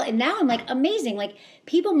 and now I'm like, amazing. Like,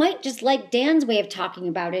 people might just like Dan's way of talking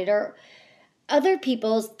about it or other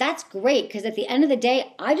people's. That's great. Because at the end of the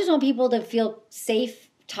day, I just want people to feel safe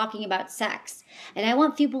talking about sex. And I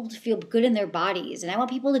want people to feel good in their bodies. And I want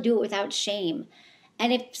people to do it without shame.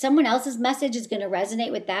 And if someone else's message is going to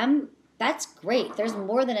resonate with them, that's great. There's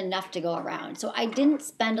more than enough to go around. So I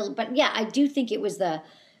didn't but yeah, I do think it was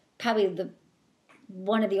probably the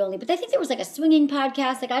one of the only, but I think there was like a swinging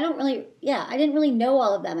podcast. Like, I didn't really know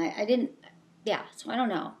all of them. So I don't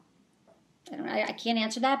know. I can't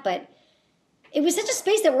answer that, but it was such a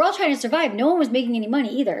space that we're all trying to survive. No one was making any money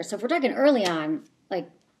either. So if we're talking early on, like,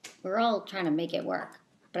 we're all trying to make it work,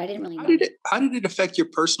 but I didn't really know. How did it affect your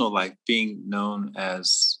personal life being known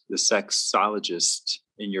as the sexologist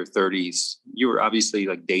in your 30s? You were obviously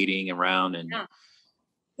like dating around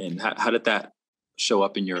and how did that show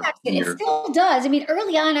up in your it still does. I mean,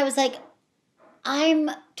 early on I was like, I'm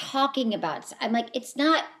like, it's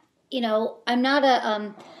not, I'm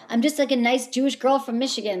not I'm just like a nice Jewish girl from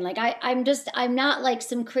Michigan. Like, I'm not like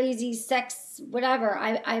some crazy sex whatever.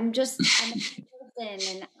 I'm a person.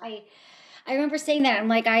 And I remember saying that. I'm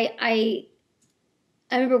like, I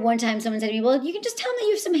remember one time someone said to me, well, you can just tell me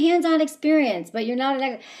you have some hands-on experience, but you're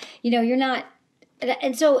not you're not.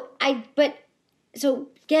 And so so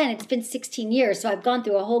again, it's been 16 years. So I've gone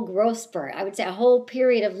through a whole growth spurt. I would say a whole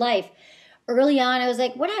period of life. Early on, I was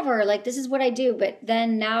like, whatever, like, this is what I do. But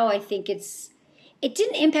then now I think it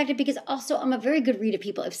didn't impact it because also I'm a very good read of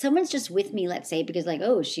people. If someone's just with me, let's say, because like,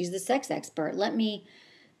 oh, she's the sex expert, let me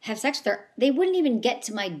have sex with her, they wouldn't even get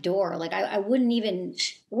to my door. Like, I wouldn't even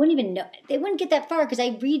know. They wouldn't get that far because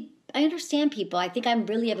I understand people. I think I'm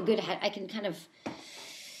really I can kind of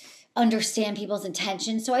understand people's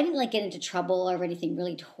intentions. So I didn't like get into trouble or anything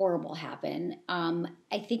really horrible happen.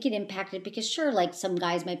 I think it impacted because sure, like, some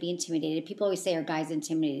guys might be intimidated. People always say, are guys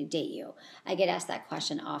intimidated to date you? I get asked that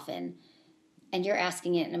question often, and you're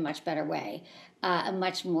asking it in a much better way, a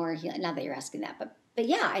much more, not that you're asking that, but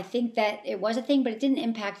yeah, I think that it was a thing, but it didn't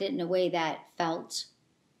impact it in a way that felt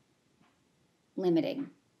limiting.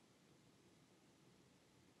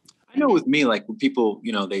 I know with me, like, when people,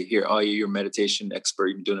 they hear, oh, you're a meditation expert,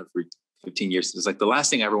 you've been doing it for 15 years. It's like the last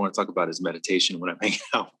thing I ever want to talk about is meditation when I'm hanging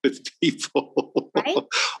out with people. Right?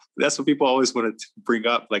 That's what people always want to bring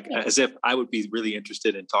up, like, as if I would be really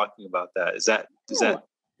interested in talking about that. Is that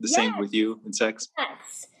the same with you in sex?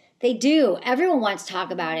 Yes, they do. Everyone wants to talk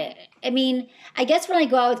about it. I mean, I guess when I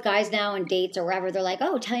go out with guys now on dates or wherever, they're like,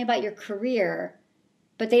 oh, tell me about your career.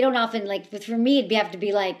 But they don't often, like, for me, it'd have to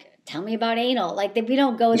be like, tell me about anal. Like, we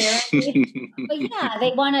don't go there. But yeah,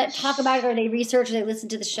 they want to talk about it, or they research, or they listen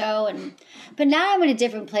to the show. But now I'm in a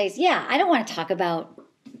different place. Yeah, I don't want to talk about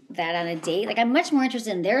that on a date. Like, I'm much more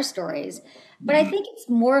interested in their stories. But I think it's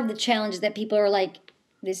more of the challenge that people are like,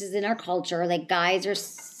 this is in our culture. Like, guys are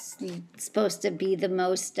supposed to be the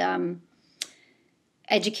most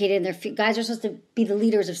educated. Guys are supposed to be the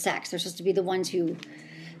leaders of sex. They're supposed to be the ones who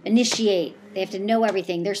initiate. They have to know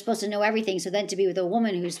everything. They're supposed to know everything. So then to be with a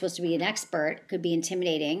woman who's supposed to be an expert could be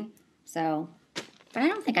intimidating. So, but I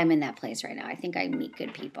don't think I'm in that place right now. I think I meet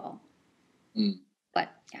good people. But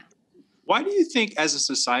yeah. Why do you think as a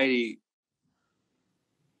society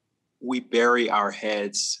we bury our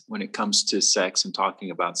heads when it comes to sex and talking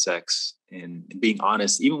about sex and being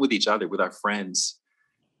honest, even with each other, with our friends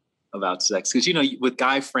about sex? Because, with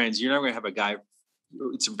guy friends, you're never going to have a guy.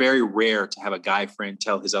 It's very rare to have a guy friend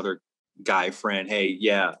tell his other guy friend, hey,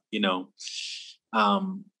 yeah,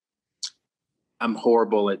 I'm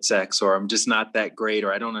horrible at sex, or I'm just not that great,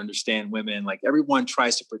 or I don't understand women. Like, everyone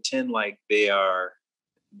tries to pretend like they are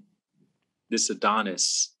this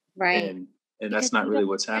Adonis. Right. And that's not really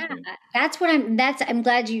what's happening. I'm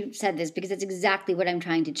glad you said this, because it's exactly what I'm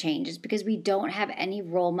trying to change, is because we don't have any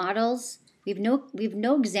role models. We have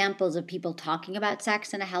no examples of people talking about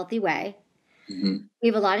sex in a healthy way. Mm-hmm. We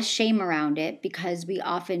have a lot of shame around it because we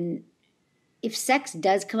often, if sex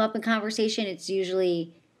does come up in conversation, it's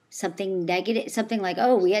usually something negative, something like,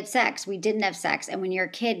 oh, we had sex, we didn't have sex. And when you're a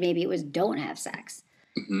kid, maybe it was don't have sex.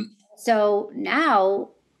 Mm-hmm. So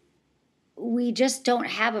now we just don't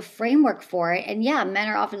have a framework for it. And yeah, men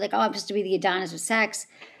are often like, oh, I'm supposed to be the Adonis of sex,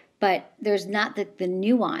 but there's not the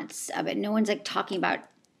nuance of it. No one's like talking about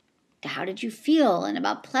how did you feel and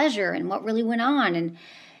about pleasure and what really went on. And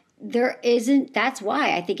that's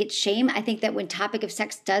why I think it's shame. I think that when topic of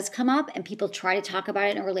sex does come up and people try to talk about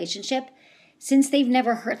it in a relationship, since they've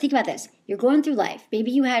never heard, think about this. You're going through life.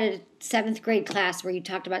 Maybe you had a 7th grade class where you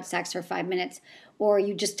talked about sex for 5 minutes, or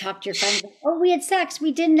you just talked to your friends. Oh, we had sex.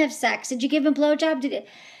 We didn't have sex. Did you give him a blowjob?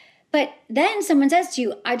 But then someone says to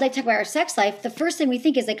you, I'd like to talk about our sex life. The first thing we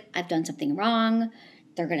think is like, I've done something wrong.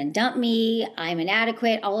 They're going to dump me. I'm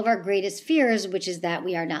inadequate. All of our greatest fears, which is that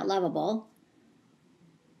we are not lovable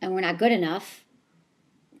and we're not good enough,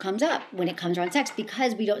 comes up when it comes around sex,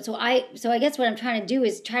 because we don't. So I guess what I'm trying to do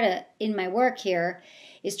is in my work here,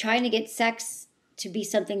 is trying to get sex to be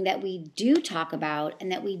something that we do talk about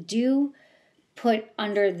and that we do put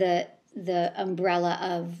under the umbrella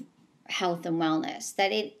of health and wellness,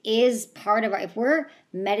 that it is part of if we're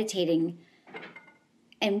meditating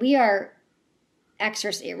and we are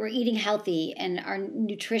we're eating healthy and are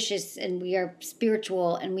nutritious and we are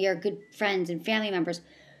spiritual and we are good friends and family members,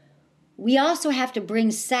 we also have to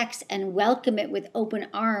bring sex and welcome it with open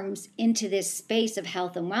arms into this space of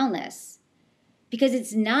health and wellness. Because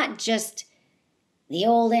it's not just the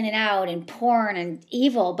old in and out and porn and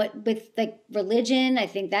evil, but with like religion, I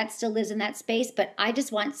think that still lives in that space. But I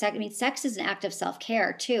just want sex. I mean, sex is an act of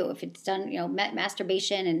self-care too. If it's done,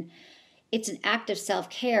 masturbation, and it's an act of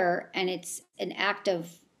self-care, and it's an act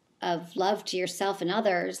of love to yourself and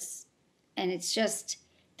others. And it's just,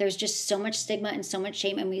 there's just so much stigma and so much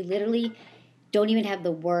shame, and we literally don't even have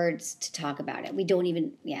the words to talk about it. We don't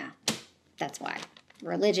even, that's why.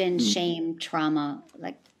 Religion, shame, trauma,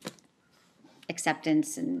 like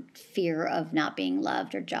acceptance and fear of not being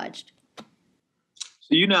loved or judged.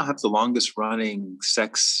 So you now have the longest running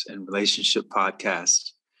sex and relationship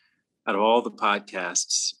podcast out of all the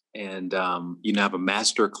podcasts. And you now have a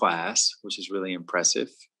master class, which is really impressive.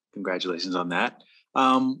 Congratulations on that.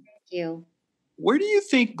 Thank you. Where do you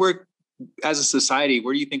think as a society,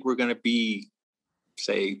 where do you think we're going to be,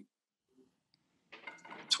 say,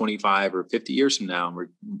 25 or 50 years from now? We're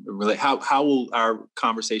really, how will our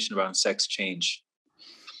conversation about sex change,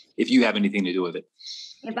 if you have anything to do with it?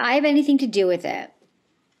 If I have anything to do with it,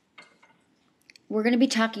 we're going to be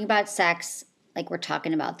talking about sex like we're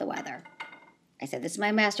talking about the weather. I said, this is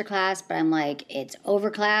my master class, but I'm like, it's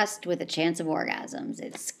overcast with a chance of orgasms.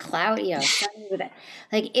 It's cloudy, sunny with it.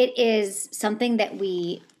 Like, it is something that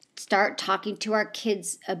we start talking to our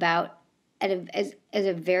kids about as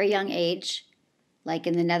a very young age. Like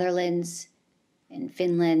in the Netherlands, in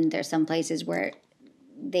Finland, there's some places where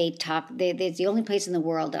they talk. It's the only place in the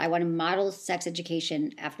world that I want to model sex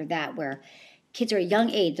education after that, where kids are a young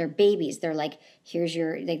age, they're babies. They're like, they're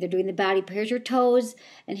doing the body. Here's your toes,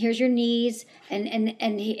 and here's your knees, and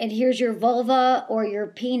here's your vulva or your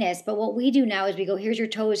penis. But what we do now is we go, here's your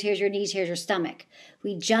toes, here's your knees, here's your stomach.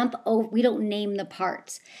 We jump over. We don't name the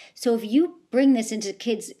parts. So if you bring this into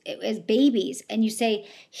kids as babies and you say,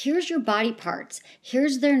 here's your body parts,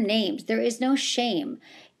 here's their names, there is no shame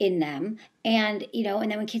in them. And,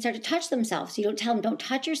 and then when kids start to touch themselves, you don't tell them, don't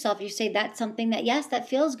touch yourself. You say, that's something that, yes, that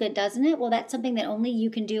feels good, doesn't it? Well, that's something that only you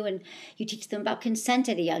can do. And you teach them about consent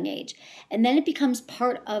at a young age. And then it becomes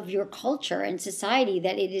part of your culture and society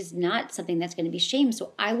that it is not something that's going to be shamed.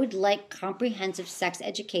 So I would like comprehensive sex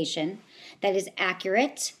education that is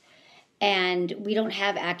accurate. And we don't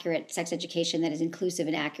have accurate sex education that is inclusive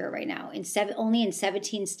and accurate right now. Only in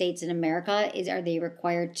 17 states in America are they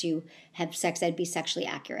required to have sex ed be sexually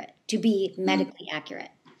accurate, to be medically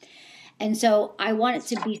accurate. And so I want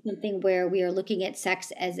it to be something where we are looking at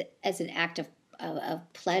sex as an act of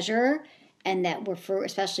pleasure, and that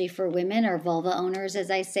especially for women or vulva owners,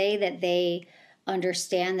 as I say, that they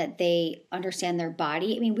understand their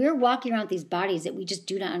body. I mean, we're walking around with these bodies that we just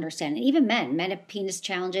do not understand. And even men have penis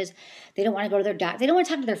challenges. They don't want to go to their doctor. They don't want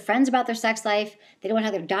to talk to their friends about their sex life. They don't want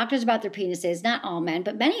to have their doctors about their penises. Not all men,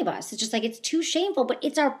 but many of us. It's just like, it's too shameful, but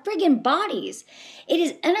it's our friggin' bodies. It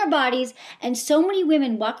is in our bodies. And so many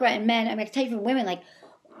women walk around, and men, I can tell you from women, like,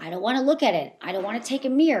 I don't want to look at it. I don't want to take a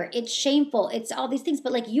mirror. It's shameful. It's all these things.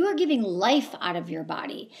 But like, you are giving life out of your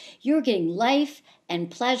body. You're getting life and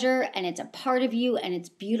pleasure, and it's a part of you, and it's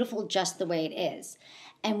beautiful just the way it is.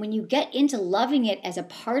 And when you get into loving it as a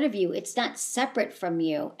part of you, it's not separate from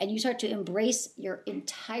you, and you start to embrace your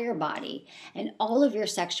entire body and all of your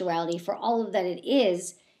sexuality for all of that it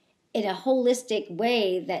is in a holistic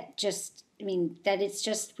way that it's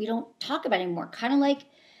just, we don't talk about it anymore. Kind of like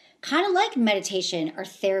kind of like meditation or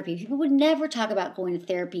therapy. People would never talk about going to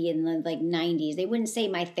therapy in the like 90s. They wouldn't say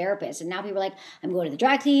my therapist. And now people are like, I'm going to the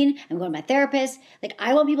dry clean, I'm going to my therapist. Like,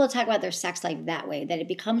 I want people to talk about their sex life that way, that it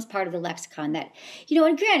becomes part of the lexicon, that,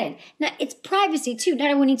 and granted, now it's privacy too. Not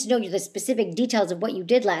everyone needs to know the specific details of what you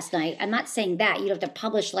did last night. I'm not saying that. You don't have to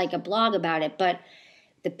publish like a blog about it, but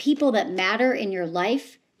the people that matter in your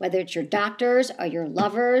life, whether it's your doctors or your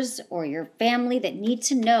lovers or your family, that need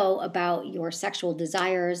to know about your sexual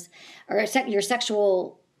desires or your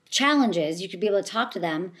sexual challenges, you should be able to talk to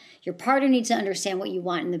them. Your partner needs to understand what you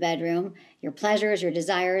want in the bedroom, your pleasures, your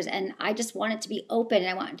desires. And I just want it to be open, and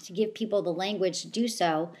I want to give people the language to do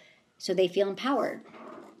so they feel empowered.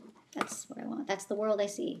 That's what I want. That's the world I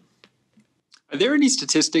see. Are there any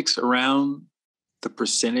statistics around the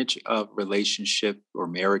percentage of relationship or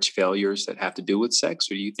marriage failures that have to do with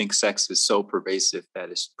sex? Or do you think sex is so pervasive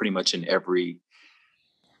that it's pretty much in every...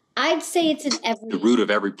 I'd say it's in the root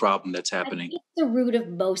of every problem that's happening? I think it's the root of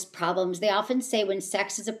most problems. They often say when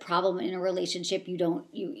sex is a problem in a relationship,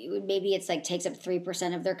 maybe it's like takes up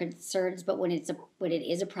 3% of their concerns, but when it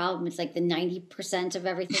is a problem, it's like the 90% of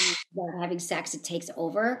everything about having sex, it takes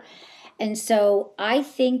over. And so I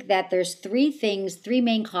think that there's three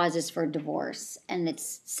main causes for divorce, and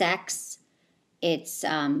it's sex, it's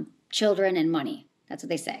children, and money. That's what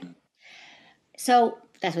they say. So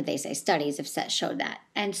that's what they say. Studies have showed that.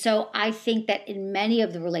 And so I think that in many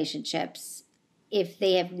of the relationships, if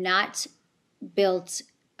they have not built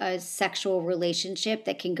a sexual relationship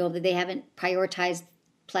that they haven't prioritized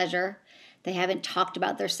pleasure, they haven't talked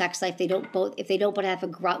about their sex life, if they don't both have a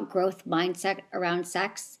growth mindset around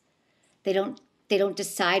sex, they don't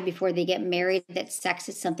decide before they get married that sex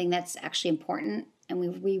is something that's actually important, and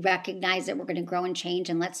we recognize that we're going to grow and change,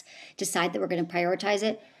 and let's decide that we're going to prioritize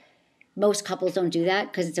it. Most couples don't do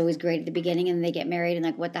that because it's always great at the beginning, and then they get married and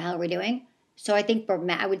like, what the hell are we doing? So I think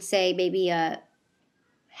I would say maybe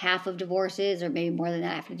half of divorces, or maybe more than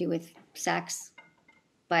that, have to do with sex.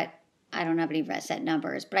 But I don't have any set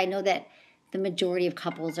numbers. But I know that the majority of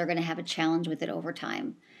couples are going to have a challenge with it over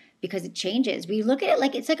time, because it changes. We look at it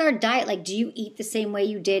like it's like our diet. Like, do you eat the same way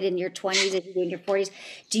you did in your 20s as you did in your 40s?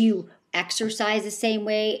 Do you exercise the same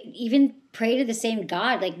way? Even pray to the same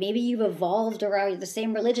God? Like, maybe you've evolved around the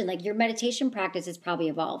same religion. Like, your meditation practice has probably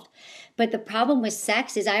evolved. But the problem with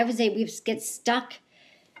sex is, I always say, we get stuck.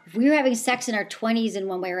 If we were having sex in our 20s and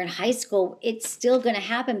when we were in high school, it's still going to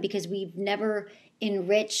happen because we've never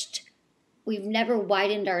enriched, we've never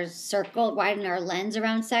widened our circle, widened our lens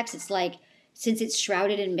around sex. It's like, since it's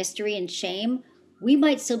shrouded in mystery and shame, we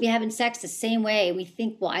might still be having sex the same way. We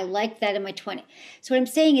think, well, I like that in my 20s. So what I'm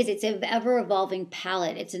saying is, it's an ever-evolving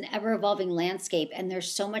palette. It's an ever-evolving landscape. And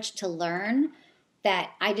there's so much to learn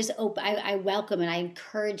that I welcome and I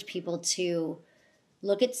encourage people to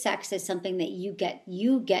look at sex as something that you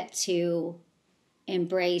get to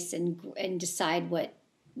embrace and decide what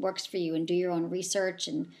works for you, and do your own research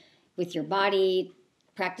and with your body,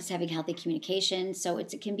 practice having healthy communication. So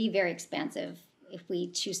it can be very expansive if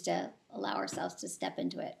we choose to allow ourselves to step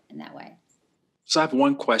into it in that way. So I have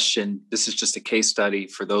one question. This is just a case study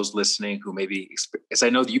for those listening who maybe, as I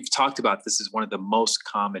know that you've talked about, this is one of the most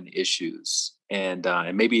common issues. And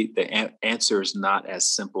maybe the answer is not as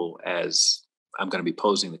simple as I'm going to be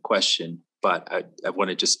posing the question, but I want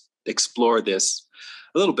to just explore this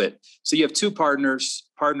a little bit. So you have two partners.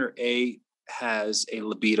 Partner A has a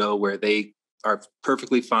libido where they are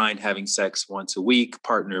perfectly fine having sex once a week.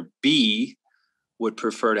 Partner B would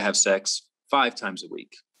prefer to have sex 5 times a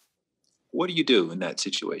week. What do you do in that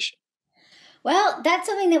situation? Well, that's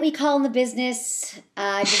something that we call in the business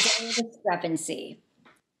desire discrepancy.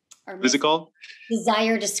 What is it called?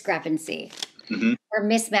 Desire discrepancy. Mm-hmm. Or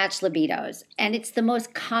mismatched libidos. And it's the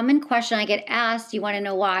most common question I get asked. You want to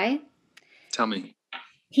know why? Tell me.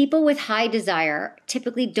 People with high desire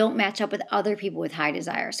typically don't match up with other people with high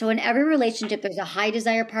desire. So in every relationship, there's a high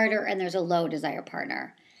desire partner and there's a low desire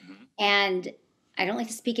partner. Mm-hmm. And I don't like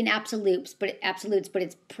to speak in absolutes, but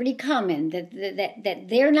it's pretty common that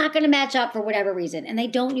they're not going to match up for whatever reason. And they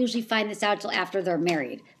don't usually find this out until after they're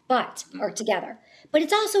married, or together. But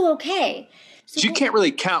it's also okay. So you can't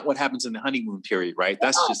really count what happens in the honeymoon period, right?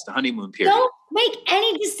 That's just the honeymoon period. Don't make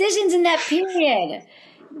any decisions in that period.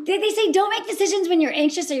 They say don't make decisions when you're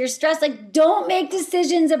anxious or you're stressed. Like, don't make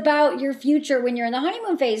decisions about your future when you're in the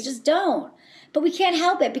honeymoon phase. Just don't. But we can't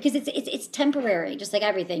help it because it's temporary, just like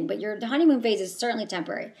everything. But the honeymoon phase is certainly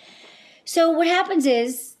temporary. So what happens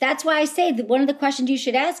is, that's why I say that one of the questions you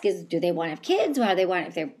should ask is, do they want to have kids? Where do they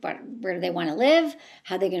want to live?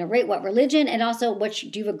 How are they going to rate? What religion? And also,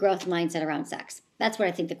 do you have a growth mindset around sex? That's what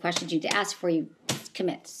I think the questions you need to ask before you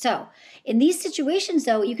commit. So in these situations,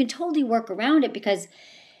 though, you can totally work around it, because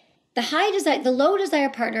the low desire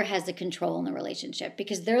partner has the control in the relationship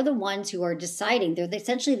because they're the ones who are deciding. They're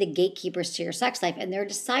essentially the gatekeepers to your sex life, and they're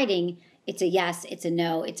deciding it's a yes, it's a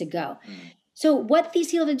no, it's a go. So what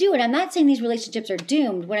these people have to do, and I'm not saying these relationships are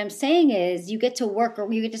doomed. What I'm saying is you get to work,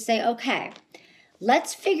 or you get to say, okay,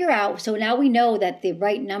 let's figure out. So now we know that the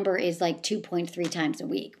right number is like 2.3 times a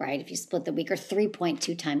week, right? If you split the week, or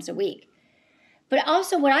 3.2 times a week. But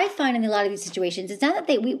also what I find in a lot of these situations is not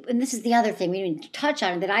that and this is the other thing we didn't touch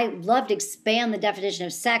on, that I love to expand the definition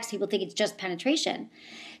of sex. People think it's just penetration.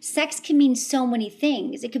 Sex can mean so many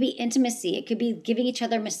things. It could be intimacy. It could be giving each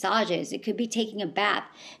other massages. It could be taking a bath.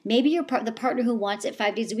 Maybe the partner who wants it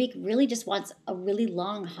 5 days a week really just wants a really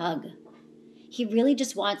long hug. She really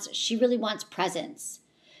wants presence.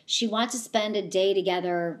 She wants to spend a day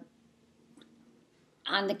together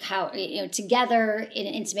on the couch, together in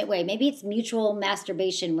an intimate way. Maybe it's mutual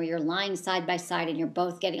masturbation where you're lying side by side and you're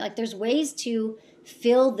both getting, like, there's ways to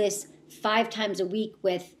fill this 5 times a week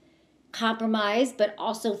with compromise, but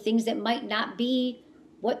also things that might not be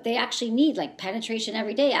what they actually need, like penetration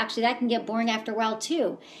every day. Actually, that can get boring after a while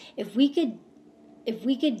too. If we could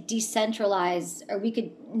decentralize, or we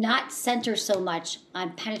could not center so much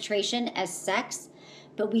on penetration as sex,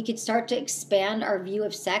 but we could start to expand our view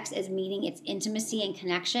of sex as meaning its intimacy and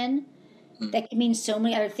connection, that can mean so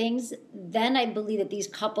many other things, then I believe that these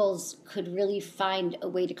couples could really find a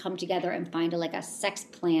way to come together and find a sex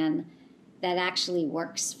plan that actually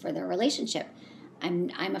works for their relationship.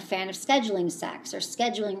 I'm a fan of scheduling sex or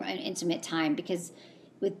scheduling an intimate time, because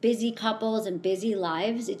with busy couples and busy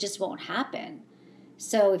lives, it just won't happen.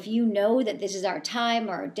 So if you know that this is our time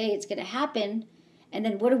or our day, it's going to happen. And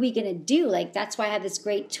then what are we going to do? Like, that's why I have this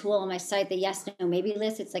great tool on my site, the Yes, No, Maybe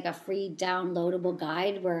list. It's like a free downloadable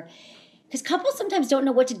guide because couples sometimes don't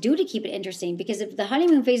know what to do to keep it interesting, because if the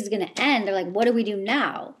honeymoon phase is going to end, they're like, what do we do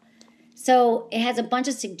now? So it has a bunch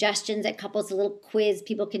of suggestions that couples, a little quiz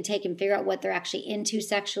people can take and figure out what they're actually into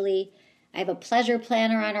sexually. I have a pleasure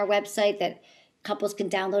planner on our website that couples can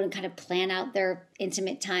download and kind of plan out their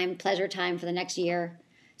intimate time, pleasure time for the next year.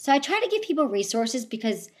 So I try to give people resources,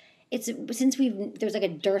 because there's like a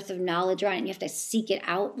dearth of knowledge around it, and you have to seek it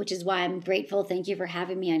out, which is why I'm grateful. Thank you for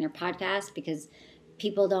having me on your podcast, because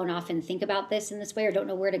people don't often think about this in this way, or don't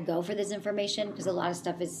know where to go for this information, because a lot of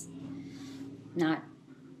stuff is not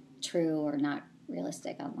true or not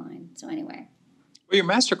realistic online. So anyway. Well, your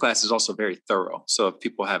masterclass is also very thorough. So if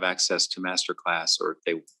people have access to masterclass, or if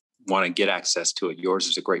they want to get access to it, yours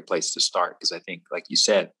is a great place to start, because I think, like you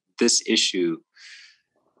said, this issue,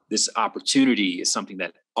 this opportunity is something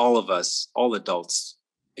that all of us, all adults,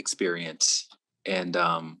 experience. And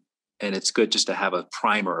it's good just to have a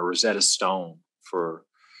primer, a Rosetta Stone for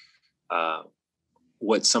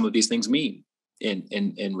what some of these things mean in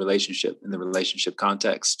the relationship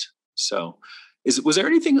context. So was there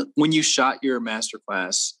anything when you shot your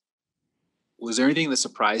masterclass, was there anything that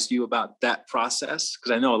surprised you about that process?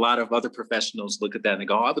 Because I know a lot of other professionals look at that and they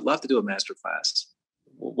go, oh, I would love to do a masterclass.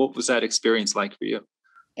 What was that experience like for you?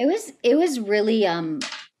 It was really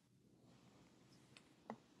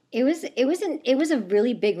it was a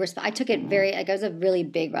really big I took it it was a really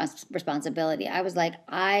big responsibility. I was like,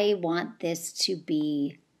 I want this to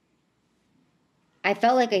be, I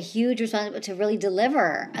felt like a huge responsibility to really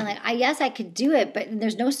deliver. And like, yes, I could do it, but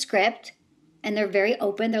there's no script, and they're very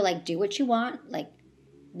open. They're like, do what you want. Like,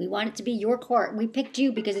 we want it to be your course. We picked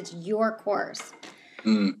you because it's your course.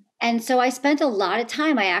 And so I spent a lot of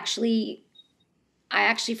time. I actually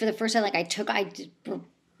for the first time, like I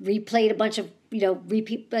replayed a bunch of,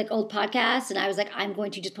 repeat like old podcasts. And I was like, I'm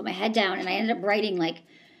going to just put my head down. And I ended up writing like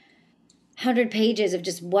 100 pages of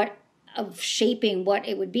just of shaping what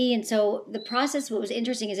it would be. And so the process, what was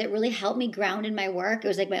interesting is it really helped me ground in my work. It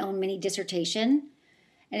was like my own mini dissertation,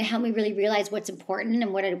 and it helped me really realize what's important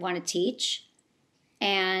and what I want to teach.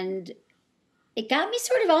 And it got me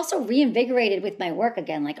sort of also reinvigorated with my work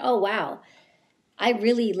again. Like, oh, wow, I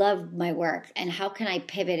really love my work. And how can I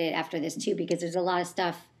pivot it after this too? Because there's a lot of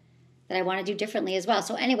stuff that I want to do differently as well.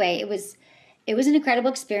 So anyway, it was an incredible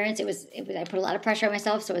experience. I put a lot of pressure on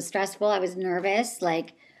myself. So it was stressful. I was nervous,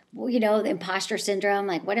 like, the imposter syndrome,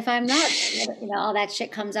 like, what if I'm not, all that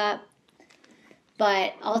shit comes up.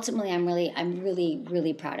 But ultimately, I'm really,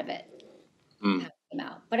 really proud of it.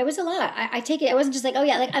 Out. But it was a lot. I take it. I wasn't just like, oh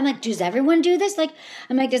yeah, like, I'm like, does everyone do this? Like,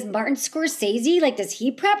 I'm like, does Martin Scorsese, like, does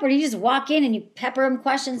he prep, or do you just walk in and you pepper him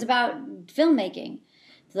questions about filmmaking?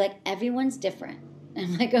 They're like, everyone's different. And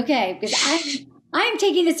I'm like, okay, because I'm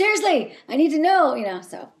taking this seriously. I need to know,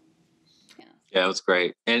 so. Yeah, it was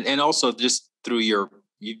great. And also just through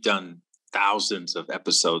you've done thousands of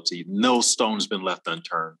episodes. So no stone's been left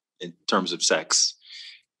unturned in terms of sex.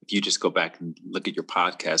 if you just go back and look at your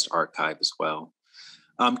podcast archive as well.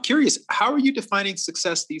 I'm curious, how are you defining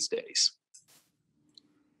success these days?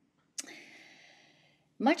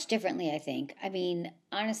 Much differently, I think. I mean,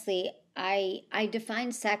 honestly, I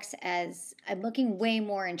define sex as I'm looking way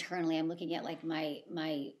more internally. I'm looking at like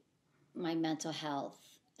my mental health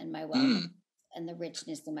and my wellness and the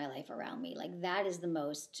richness in my life around me. Like that is the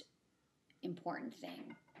most important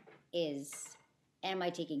thing. Is am I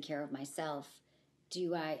taking care of myself?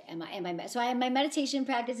 My meditation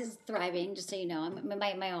practice is thriving, just so you know. I'm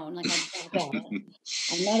my own. Like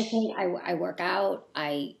I meditate, I work out,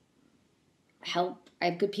 I have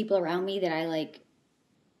good people around me that I like.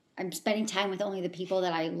 I'm spending time with only the people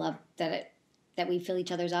that I love, that we fill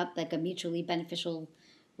each other's up, like a mutually beneficial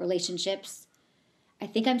relationships. I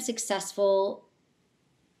think I'm successful.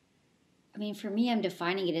 I mean, for me, I'm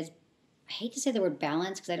defining it as, I hate to say the word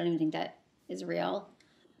balance because I don't even think that is real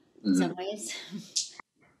in some ways.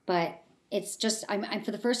 But it's just, I'm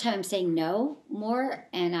for the first time, I'm saying no more.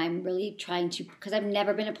 And I'm really trying to, because I've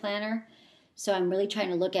never been a planner. So I'm really trying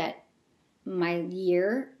to look at my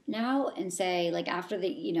year now and say, like, after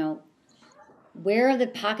the, where are the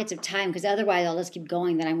pockets of time? Because otherwise I'll just keep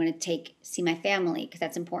going. Then I'm going to see my family because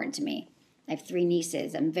that's important to me. I have 3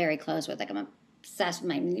 nieces I'm very close with. Like I'm obsessed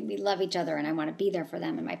with we love each other and I want to be there for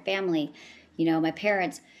them and my family, my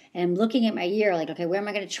parents. And I'm looking at my year like, okay, where am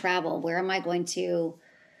I going to travel? Where am I going to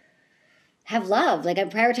have love? Like I'm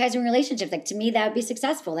prioritizing relationships. Like to me, that would be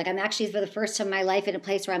successful. Like I'm actually for the first time in my life in a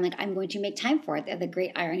place where I'm like, I'm going to make time for it. The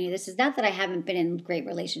great irony of this is not that I haven't been in great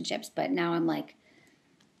relationships, but now I'm like,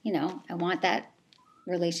 I want that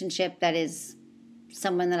relationship that is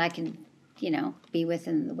someone that I can, be with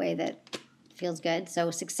in the way that feels good.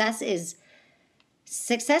 So success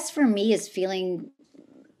for me is feeling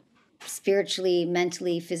spiritually,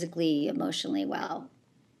 mentally, physically, emotionally well.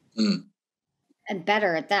 And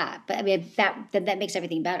better at that. But I mean, that makes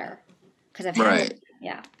everything better because I've had it.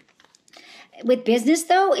 Yeah. With business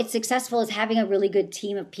though, it's successful as having a really good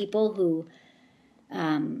team of people who,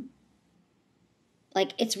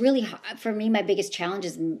 like it's really hard. For me, my biggest challenge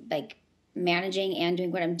is like managing and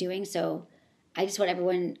doing what I'm doing. So I just want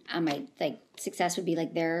everyone on my success would be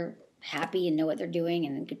like they're happy and know what they're doing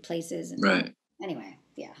and in good places. And anyway,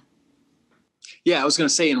 yeah. Yeah, I was going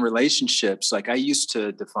to say in relationships, like I used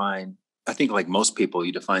to define, I think like most people,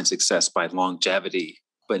 you define success by longevity,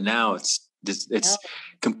 but now it's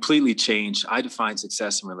completely changed. I define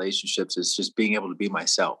success in relationships as just being able to be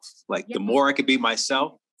myself. Like the more I could be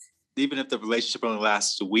myself, even if the relationship only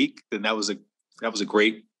lasts a week, then that was a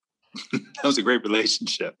great that was a great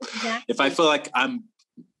relationship. Exactly. If I feel like I'm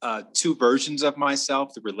 2 versions of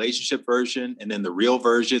myself, the relationship version and then the real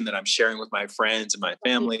version that I'm sharing with my friends and my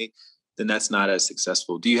family, then that's not as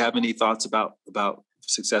successful. Do you have any thoughts about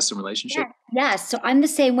success in relationship? Yeah. So I'm the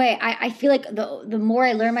same way. I feel like the more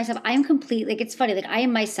I learn myself, I am complete. Like it's funny. Like I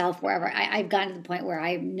am myself wherever. I've gotten to the point where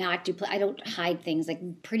I'm not I don't hide things.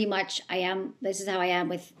 Like pretty much I am. This is how I am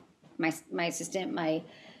with my assistant, my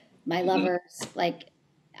lovers. Like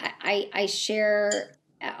I share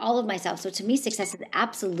all of myself. So to me, success is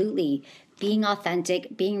absolutely being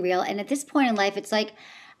authentic, being real. And at this point in life, it's like,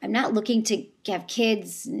 I'm not looking to have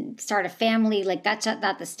kids and start a family. Like that's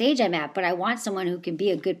not the stage I'm at, but I want someone who can be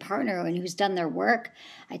a good partner and who's done their work.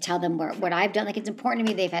 I tell them what I've done. Like it's important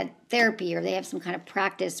to me they've had therapy or they have some kind of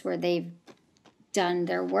practice where they've done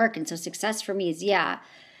their work. And so success for me is,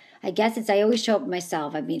 I guess I always show up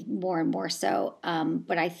myself. I mean, more and more so.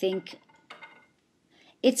 But I think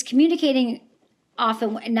it's communicating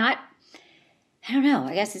often, I don't know.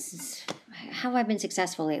 I guess this is how I've been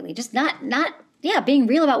successful lately. Just being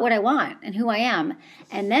real about what I want and who I am,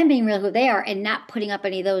 and then being real who they are, and not putting up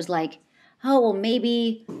any of those like, oh, well,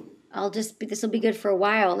 maybe this will be good for a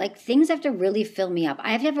while. Like things have to really fill me up.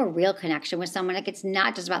 I have to have a real connection with someone. Like it's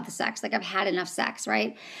not just about the sex. Like I've had enough sex,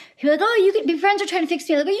 right? People are like, oh, you could be friends are trying to fix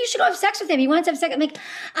me. Like, oh, you should go have sex with him. He wants to have sex. I'm like,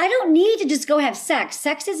 I don't need to just go have sex.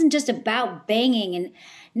 Sex isn't just about banging. And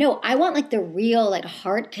no, I want like the real like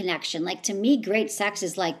heart connection. Like to me, great sex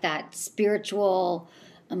is like that spiritual,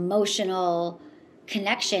 emotional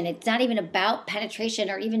connection. It's not even about penetration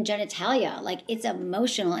or even genitalia. Like it's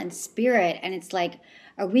emotional and spirit. And it's like,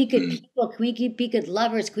 are we good people? Can we be good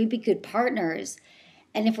lovers? Can we be good partners?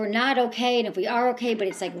 And if we're not okay, and if we are okay, but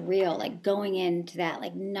it's like real, like going into that,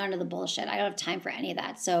 like none of the bullshit. I don't have time for any of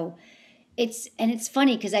that. So it's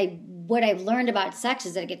funny because what I've learned about sex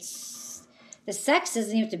is that the sex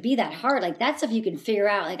doesn't even have to be that hard. Like that stuff you can figure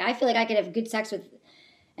out. Like I feel like I could have good sex with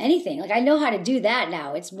anything. Like I know how to do that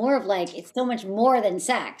now. It's more of like it's so much more than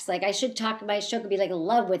sex. Like I should talk my show could be like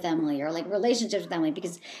love with Emily or like relationships with Emily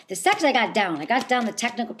because the sex I got down. I got down the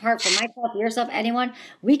technical part for myself, yourself, anyone.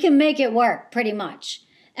 We can make it work pretty much.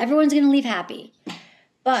 Everyone's gonna leave happy.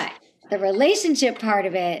 But the relationship part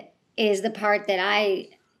of it is the part that I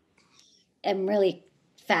am really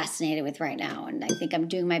fascinated with right now. And I think I'm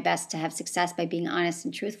doing my best to have success by being honest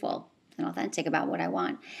and truthful and authentic about what I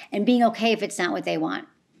want and being okay if it's not what they want.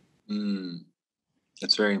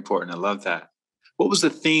 That's very important. I love that. What was the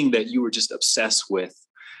thing that you were just obsessed with,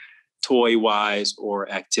 toy wise or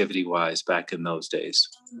activity wise, back in those days?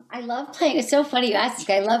 I love playing. It's so funny you ask.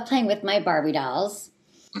 I love playing with my Barbie dolls.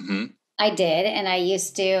 Mm-hmm. I did. And I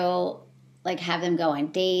used to like have them go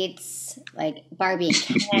on dates, like Barbie and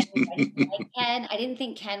Ken. I didn't like Ken. I didn't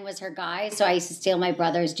think Ken was her guy. So I used to steal my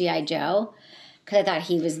brother's G.I. Joe because I thought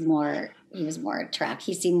he was more attractive.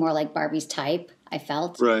 He seemed more like Barbie's type, I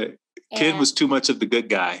felt. Right. Ken was too much of the good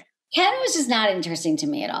guy. Ken was just not interesting to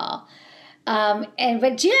me at all.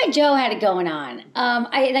 But G.I. Joe had it going on.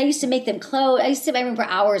 I used to make them clothes. I remember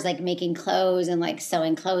hours like making clothes and like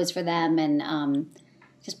sewing clothes for them and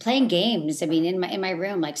just playing games. I mean, in my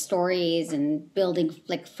room, like stories and building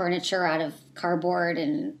like furniture out of cardboard.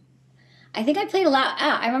 And I think I played a lot.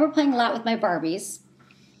 I remember playing a lot with my Barbies.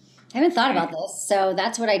 I haven't thought about this, so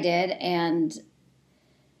that's what I did. And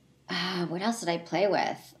what else did I play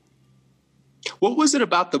with? What was it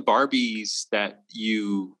about the Barbies that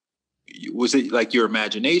was it like your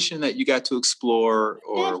imagination that you got to explore,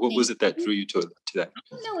 or what was it that drew you to that? I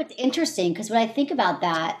don't know. It's interesting because when I think about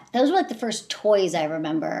that, those were like the first toys I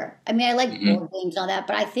remember. I mean, I liked board games and all that,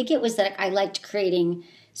 but I think it was that I liked creating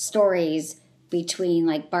stories between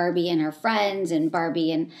like Barbie and her friends and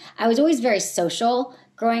Barbie. And I was always very social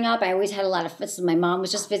growing up. I always had a lot of friends. My mom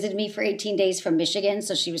was just visiting me for 18 days from Michigan.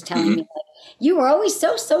 So she was telling me, like, you were always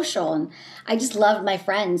so social. And I just loved my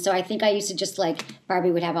friends. So I think I used to just like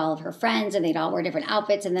Barbie would have all of her friends and they'd all wear different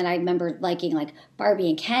outfits. And then I remember liking like Barbie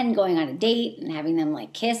and Ken going on a date and having them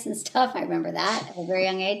like kiss and stuff. I remember that at a very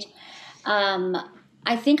young age.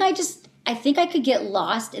 I think I could get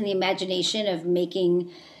lost in the imagination of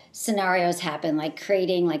making scenarios happen, like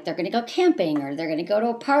creating like they're going to go camping or they're going to go to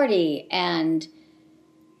a party and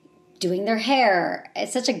doing their hair.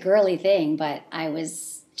 It's such a girly thing, but I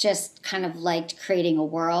was just kind of liked creating a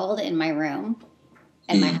world in my room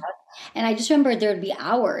and my house. And I just remember there would be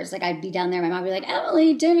hours, like I'd be down there, my mom would be like,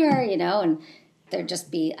 Emily, dinner, and there'd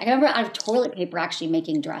just be, I remember out of toilet paper actually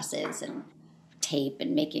making dresses and tape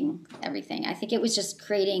and making everything. I think it was just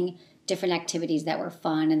creating different activities that were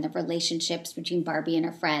fun and the relationships between Barbie and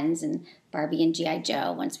her friends and Barbie and G.I.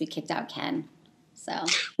 Joe once we kicked out Ken. So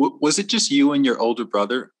was it just you and your older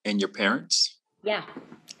brother and your parents? Yeah,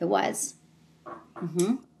 it was.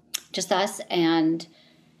 Just us. And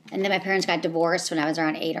then my parents got divorced when I was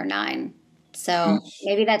around 8 or 9. So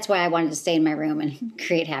maybe that's why I wanted to stay in my room and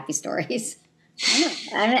create happy stories.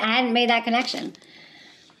 I don't know. I hadn't made that connection.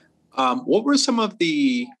 What were some of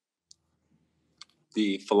the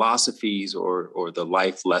philosophies or the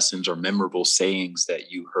life lessons or memorable sayings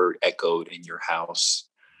that you heard echoed in your house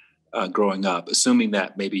growing up, assuming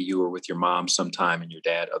that maybe you were with your mom sometime and your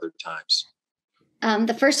dad other times?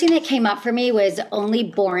 The first thing that came up for me was only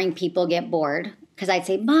boring people get bored. Because I'd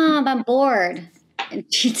say, Mom, I'm bored. And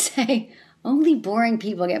she'd say, only boring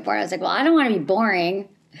people get bored. I was like, well, I don't want to be boring.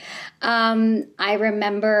 I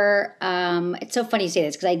remember, it's so funny you say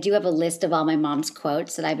this because I do have a list of all my mom's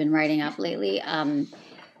quotes that I've been writing up lately.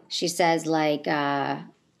 She says like,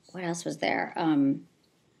 what else was there? I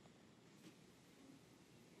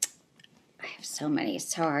have so many.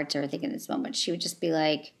 It's so hard to think in this moment. She would just be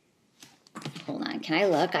like, hold on, can I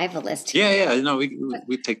look? I have a list here. Yeah. No,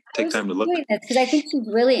 we take time to look. Because I think she's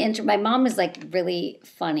really my mom is like really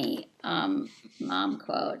funny. Mom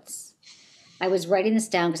quotes. I was writing this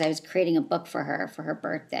down because I was creating a book for her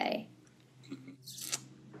birthday.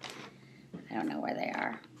 I don't know where they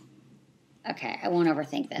are. Okay, I won't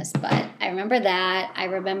overthink this, but I remember that. I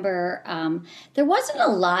remember there wasn't a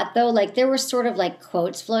lot, though. Like, there were sort of, like,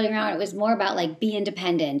 quotes floating around. It was more about, like, be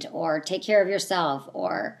independent or take care of yourself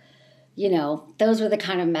or, those were the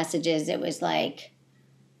kind of messages. It was like,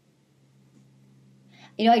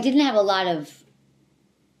 I didn't have a lot of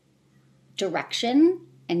direction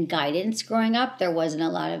and guidance growing up. There wasn't a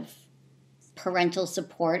lot of parental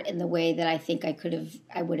support in the way that I think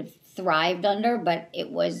I would have thrived under, but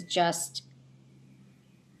it was just,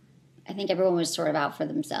 I think everyone was sort of out for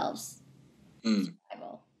themselves.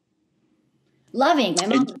 Loving. My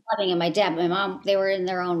mom was loving and my dad, my mom, they were in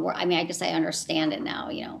their own world. I mean, I guess I understand it now,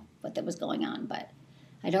 what that was going on, but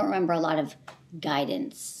I don't remember a lot of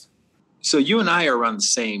guidance. So you and I are around the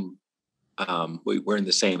same, we're in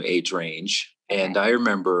the same age range. Okay. And I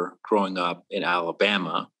remember growing up in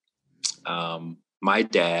Alabama, my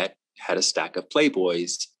dad had a stack of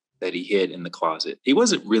Playboys that he hid in the closet. He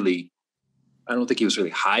wasn't really, I don't think he was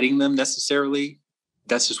really hiding them necessarily.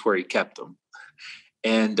 That's just where he kept them.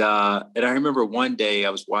 And I remember one day I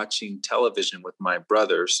was watching television with my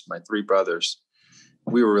brothers, my three brothers.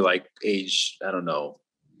 We were like age, I don't know,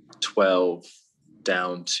 12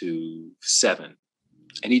 down to 7.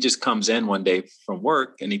 And he just comes in one day from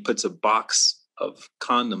work and he puts a box of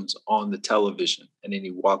condoms on the television. And then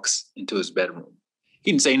he walks into his bedroom.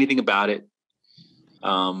 He didn't say anything about it.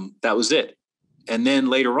 That was it. And then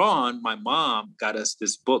later on, my mom got us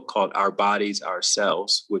this book called Our Bodies,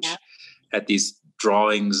 Ourselves, which had these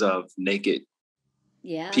drawings of naked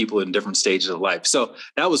people in different stages of life. So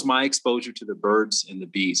that was my exposure to the birds and the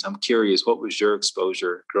bees. I'm curious, what was your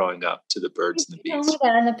exposure growing up to the birds and the bees? You told me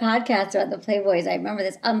that on the podcast about the Playboys. I remember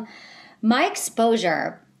this. My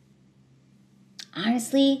exposure,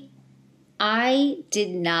 honestly, I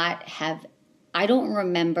don't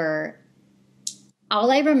remember. All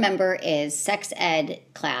I remember is sex ed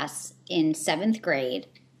class in 7th grade.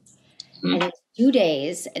 And it was 2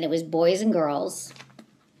 days, and it was boys and girls.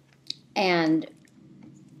 And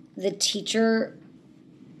the teacher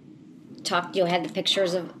had the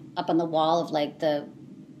pictures up on the wall of like the,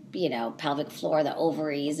 pelvic floor, the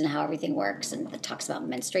ovaries, and how everything works, and it talks about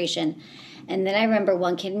menstruation. And then I remember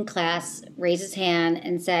one kid in class raised his hand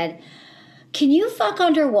and said, "Can you fuck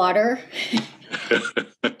underwater?"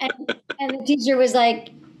 and the teacher was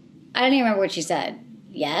like, I don't even remember what she said.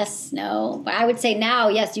 Yes, no. But I would say now,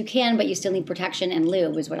 yes, you can, but you still need protection and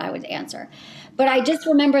lube is what I would answer. But I just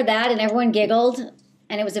remember that, and everyone giggled,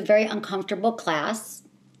 and it was a very uncomfortable class.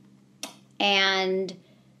 And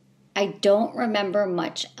I don't remember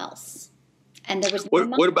much else. And there was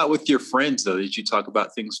what about with your friends, though? Did you talk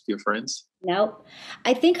about things with your friends? Nope.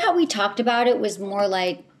 I think how we talked about it was more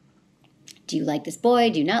like, do you like this boy?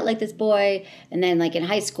 Do you not like this boy? And then like in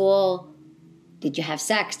high school, did you have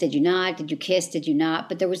sex? Did you not? Did you kiss? Did you not?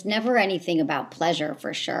 But there was never anything about pleasure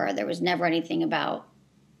for sure. There was never anything about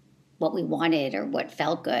what we wanted or what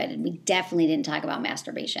felt good. And we definitely didn't talk about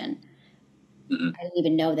masturbation. Mm-hmm. I didn't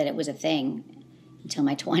even know that it was a thing until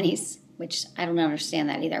my 20s, which I don't understand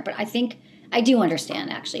that either. But I think I do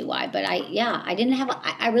understand actually why. But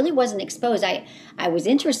I really wasn't exposed. I was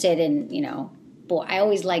interested in, boy. I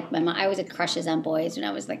always liked I always had crushes on boys when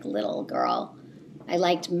I was like a little girl. I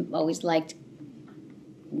always liked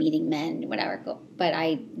meeting men, whatever. But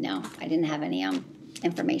I didn't have any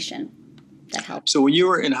information that helped. So when you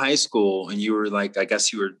were in high school and you were like, I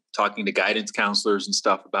guess you were talking to guidance counselors and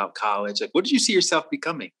stuff about college, like what did you see yourself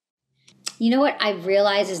becoming? You know what I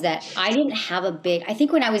realized is that I didn't have I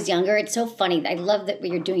think when I was younger, it's so funny. I love that what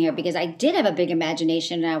you're doing here because I did have a big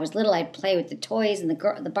imagination. When I was little, I'd play with the toys and the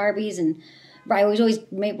Barbies, and I was always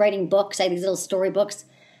writing books. I had these little storybooks.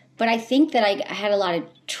 But I think that I had a lot of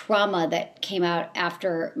trauma that came out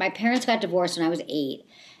after my parents got divorced when I was 8.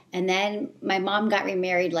 And then my mom got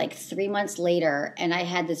remarried like 3 months later. And I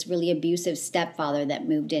had this really abusive stepfather that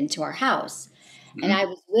moved into our house. Mm-hmm. And I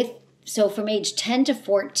was so from age 10 to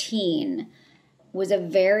 14 was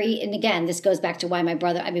and again, this goes back to why my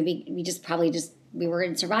brother, we were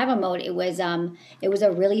in survival mode. It was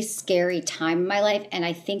a really scary time in my life. And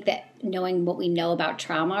I think that knowing what we know about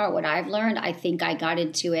trauma or what I've learned, I think I got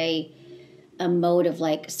into a mode of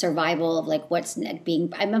like survival of like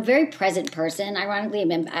I'm a very present person.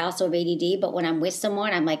 Ironically, I also have ADD, but when I'm with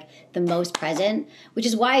someone, I'm like the most present, which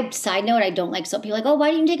is why, side note, I don't like some people like, oh,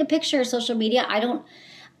 why didn't you take a picture of social media? I don't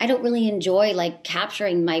really enjoy like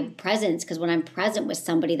capturing my presence because when I'm present with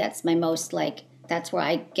somebody, that's my most like, that's where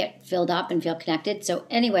I get filled up and feel connected. So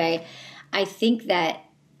anyway, I think that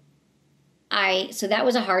so that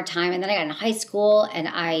was a hard time. And then I got in high school and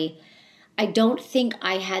I don't think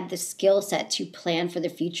I had the skill set to plan for the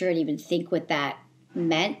future and even think what that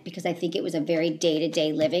meant because I think it was a very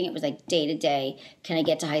day-to-day living. It was like day-to-day. Can I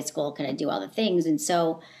get to high school? Can I do all the things? And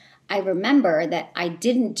so I remember that I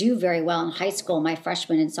didn't do very well in high school my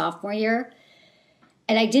freshman and sophomore year.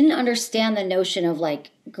 And I didn't understand the notion of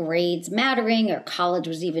like grades mattering or college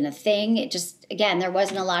was even a thing. It just, again, there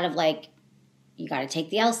wasn't a lot of like, you got to take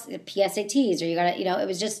the PSATs or you got to, it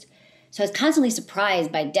was just, so I was constantly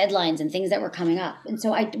surprised by deadlines and things that were coming up. And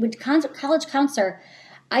so I would college counselor,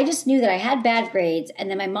 I just knew that I had bad grades. And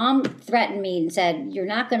then my mom threatened me and said, you're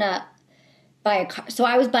not going to buy a car. So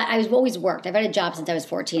I was always worked. I've had a job since I was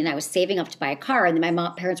 14 and I was saving up to buy a car. And then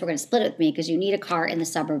my parents were going to split it with me because you need a car in the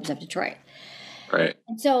suburbs of Detroit. Right.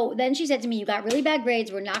 And so then she said to me, you got really bad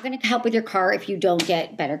grades. We're not going to help with your car if you don't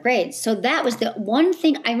get better grades. So that was the one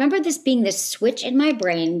thing. I remember this being this switch in my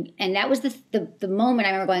brain. And that was the moment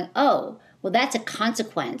I remember going, oh, well, that's a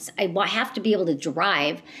consequence. I have to be able to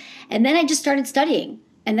drive. And then I just started studying.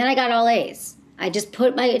 And then I got all A's. I just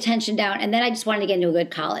put my attention down. And then I just wanted to get into a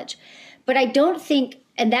good college. But I don't think,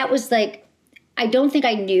 and that was like, I don't think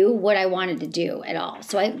I knew what I wanted to do at all.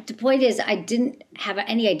 So the point is, I didn't have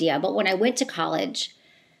any idea. But when I went to college,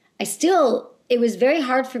 it was very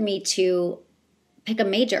hard for me to pick a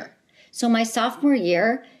major. So my sophomore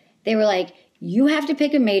year, they were like, you have to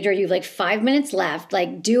pick a major. You have like 5 minutes left,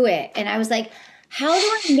 like do it. And I was like, how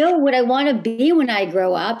do I know what I want to be when I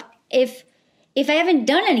grow up if I haven't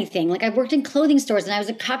done anything? Like I've worked in clothing stores and I was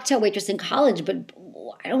a cocktail waitress in college, but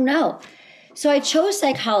I don't know. So I chose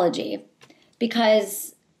psychology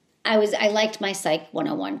because I liked my Psych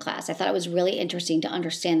 101 class. I thought it was really interesting to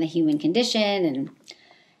understand the human condition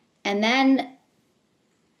and then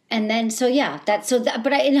so yeah,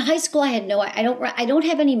 but in high school I don't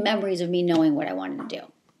have any memories of me knowing what I wanted to do.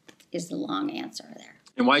 Is the long answer there.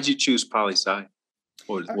 And why did you choose poli-sci?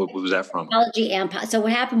 What was that from? Psychology so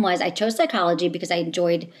what happened was I chose psychology because I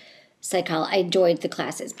enjoyed psychology. I enjoyed the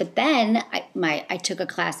classes. But then I took a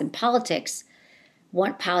class in politics,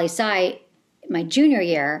 poli-sci, my junior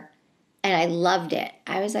year, and I loved it.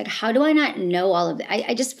 I was like, how do I not know all of it?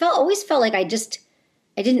 I just always felt like I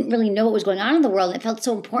didn't really know what was going on in the world. It felt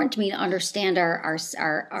so important to me to understand our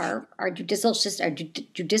judicial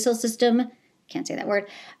system. Can't say that word.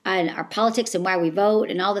 And our politics and why we vote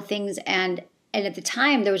and all the things. And at the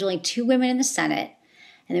time, there was only 2 women in the Senate,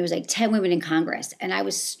 and there was like 10 women in Congress. And I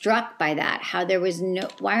was struck by that, how there was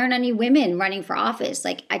why aren't any women running for office?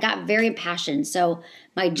 Like I got very impassioned. So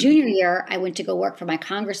my junior year, I went to go work for my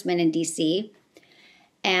congressman in DC,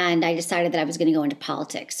 and I decided that I was going to go into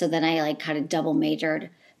politics. So then I like kind of double majored,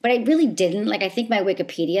 but I really didn't. Like I think my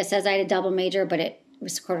Wikipedia says I had a double major, but it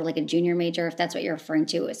was sort of like a junior major, if that's what you're referring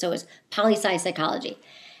to. So it was poli-sci psychology.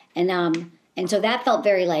 And so that felt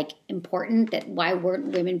very like important, that why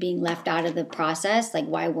weren't women being left out of the process? Like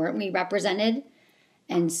why weren't we represented?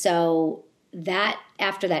 And so that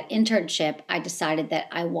after that internship, I decided that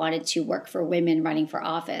I wanted to work for women running for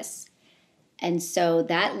office. And so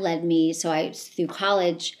that led me, through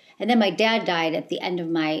college, and then my dad died at the end of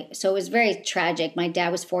so it was very tragic. My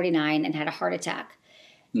dad was 49 and had a heart attack,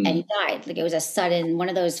 and he died. Like it was a sudden, one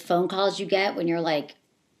of those phone calls you get when you're like,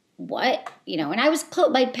 what? And I was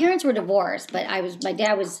close. My parents were divorced, but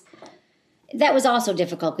that was also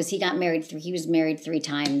difficult because he was married 3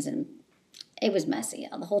 times, and it was messy.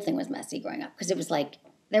 The whole thing was messy growing up because it was like,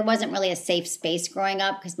 there wasn't really a safe space growing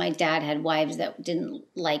up because my dad had wives that didn't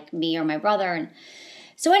like me or my brother. And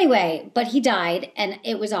so anyway, but he died, and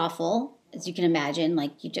it was awful, as you can imagine.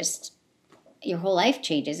 Like your whole life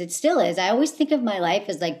changes. It still is. I always think of my life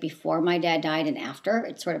as like before my dad died and after.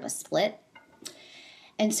 It's sort of a split.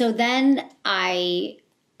 And so then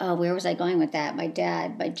where was I going with that? My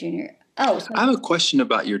junior. I have a question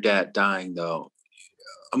about your dad dying, though.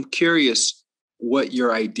 I'm curious what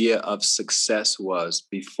your idea of success was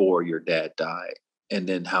before your dad died, and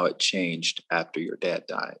then how it changed after your dad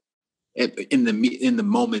died. In the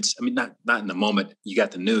moments, I mean, not in the moment you got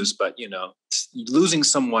the news, but losing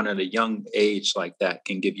someone at a young age like that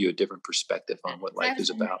can give you a different perspective on what life is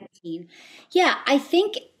about. 19. Yeah, I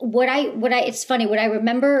think it's funny. What I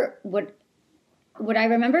remember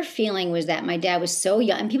feeling was that my dad was so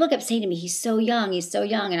young, and people kept saying to me, he's so young,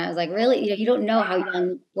 and I was like, really? You don't know how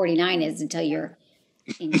young 49 is until you're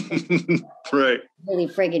right, really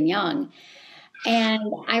friggin' young. And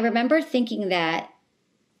I remember thinking that,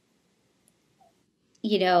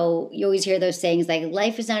 you always hear those sayings like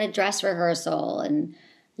life is not a dress rehearsal and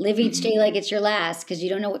live each day like it's your last, because you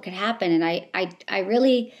don't know what could happen. And I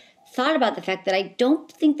really thought about the fact that I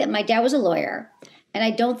don't think that my dad was a lawyer, and I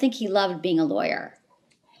don't think he loved being a lawyer.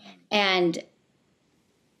 And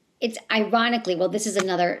it's ironically, well, this is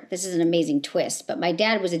an amazing twist, but my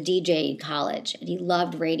dad was a DJ in college and he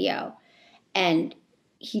loved radio. And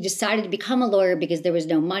he decided to become a lawyer because there was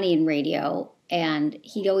no money in radio. And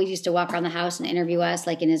he always used to walk around the house and interview us,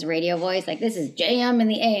 like in his radio voice, like this is JM in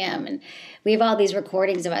the AM. And we have all these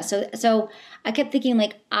recordings of us. So I kept thinking,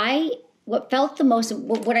 like, what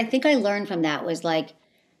I think I learned from that was like,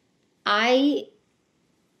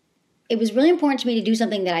 it was really important to me to do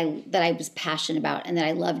something that I was passionate about and that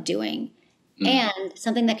I loved doing, and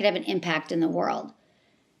something that could have an impact in the world.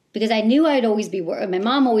 Because I knew I'd always be, my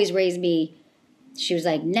mom always raised me, she was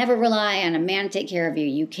like, never rely on a man to take care of you.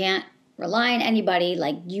 You can't rely on anybody,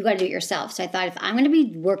 like you got to do it yourself. So I thought, if I'm going to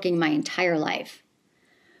be working my entire life,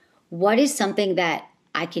 what is something that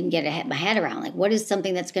I can get my head around. Like, what is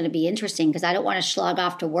something that's going to be interesting? Because I don't want to slog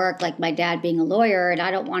off to work like my dad being a lawyer, and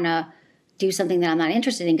I don't want to do something that I'm not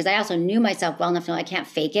interested in, because I also knew myself well enough to know I can't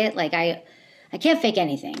fake it. Like, I can't fake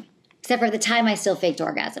anything. Except for the time I still faked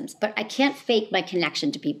orgasms. But I can't fake my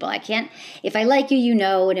connection to people. I can't, if I like you, you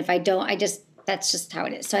know, and if I don't, that's just how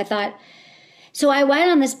it is. So I went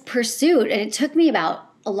on this pursuit, and it took me about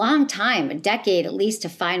a long time, a decade at least, to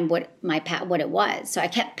find what it was. So I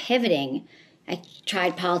kept pivoting. I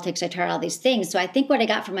tried politics, I tried all these things. So I think what I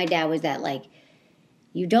got from my dad was that, like,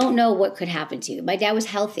 you don't know what could happen to you. My dad was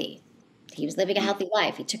healthy. He was living a healthy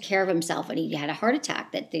life. He took care of himself, and he had a heart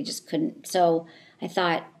attack that they just couldn't. So I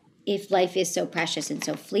thought, if life is so precious and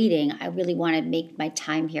so fleeting, I really want to make my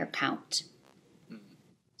time here count.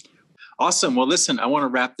 Awesome. Well, listen, I want to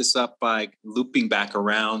wrap this up by looping back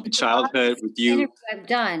around childhood with you. I've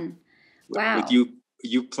done. Wow. With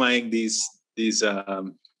you playing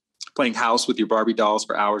playing house with your Barbie dolls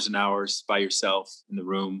for hours and hours by yourself in the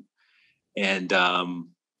room, and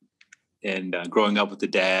growing up with a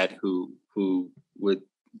dad who would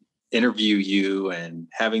interview you, and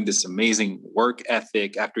having this amazing work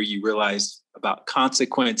ethic after you realized about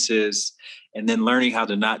consequences, and then learning how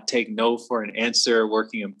to not take no for an answer,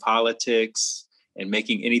 working in politics and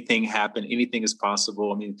making anything happen. Anything is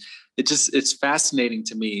possible. I mean, it's fascinating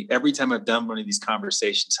to me every time I've done one of these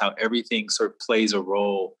conversations, how everything sort of plays a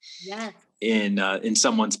role in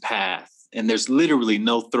someone's path. And there's literally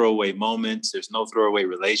no throwaway moments. There's no throwaway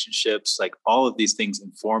relationships. Like, all of these things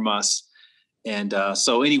inform us. And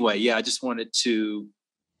so anyway, yeah, I just wanted to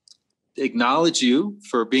acknowledge you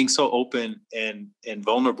for being so open and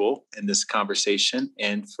vulnerable in this conversation,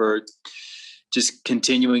 and for just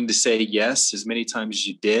continuing to say yes as many times as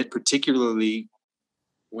you did, particularly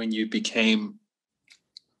when you became,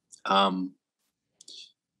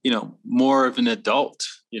 more of an adult.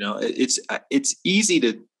 It's easy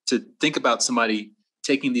to think about somebody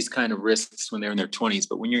taking these kind of risks when they're in their 20s,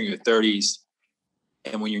 but when you're in your 30s,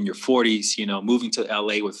 and when you're in your 40s, moving to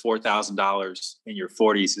LA with $4,000 in your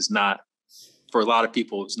 40s is not, for a lot of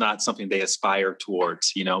people, it's not something they aspire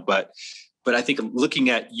towards, but I think looking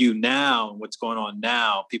at you now and what's going on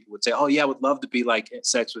now, people would say, oh yeah, I would love to be like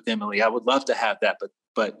Sex with Emily. I would love to have that.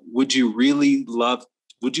 But would you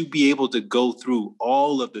be able to go through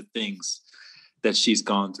all of the things that she's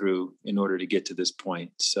gone through in order to get to this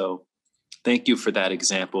point? So thank you for that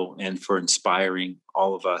example, and for inspiring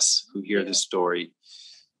all of us who hear this story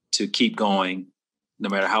to keep going, no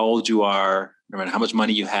matter how old you are, no matter how much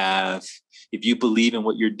money you have. If you believe in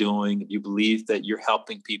what you're doing, if you believe that you're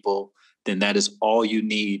helping people, then that is all you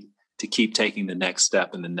need to keep taking the next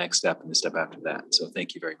step and the next step and the step after that. So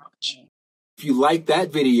thank you very much. If you like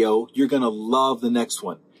that video, you're going to love the next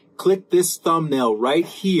one. Click this thumbnail right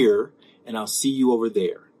here, and I'll see you over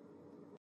there.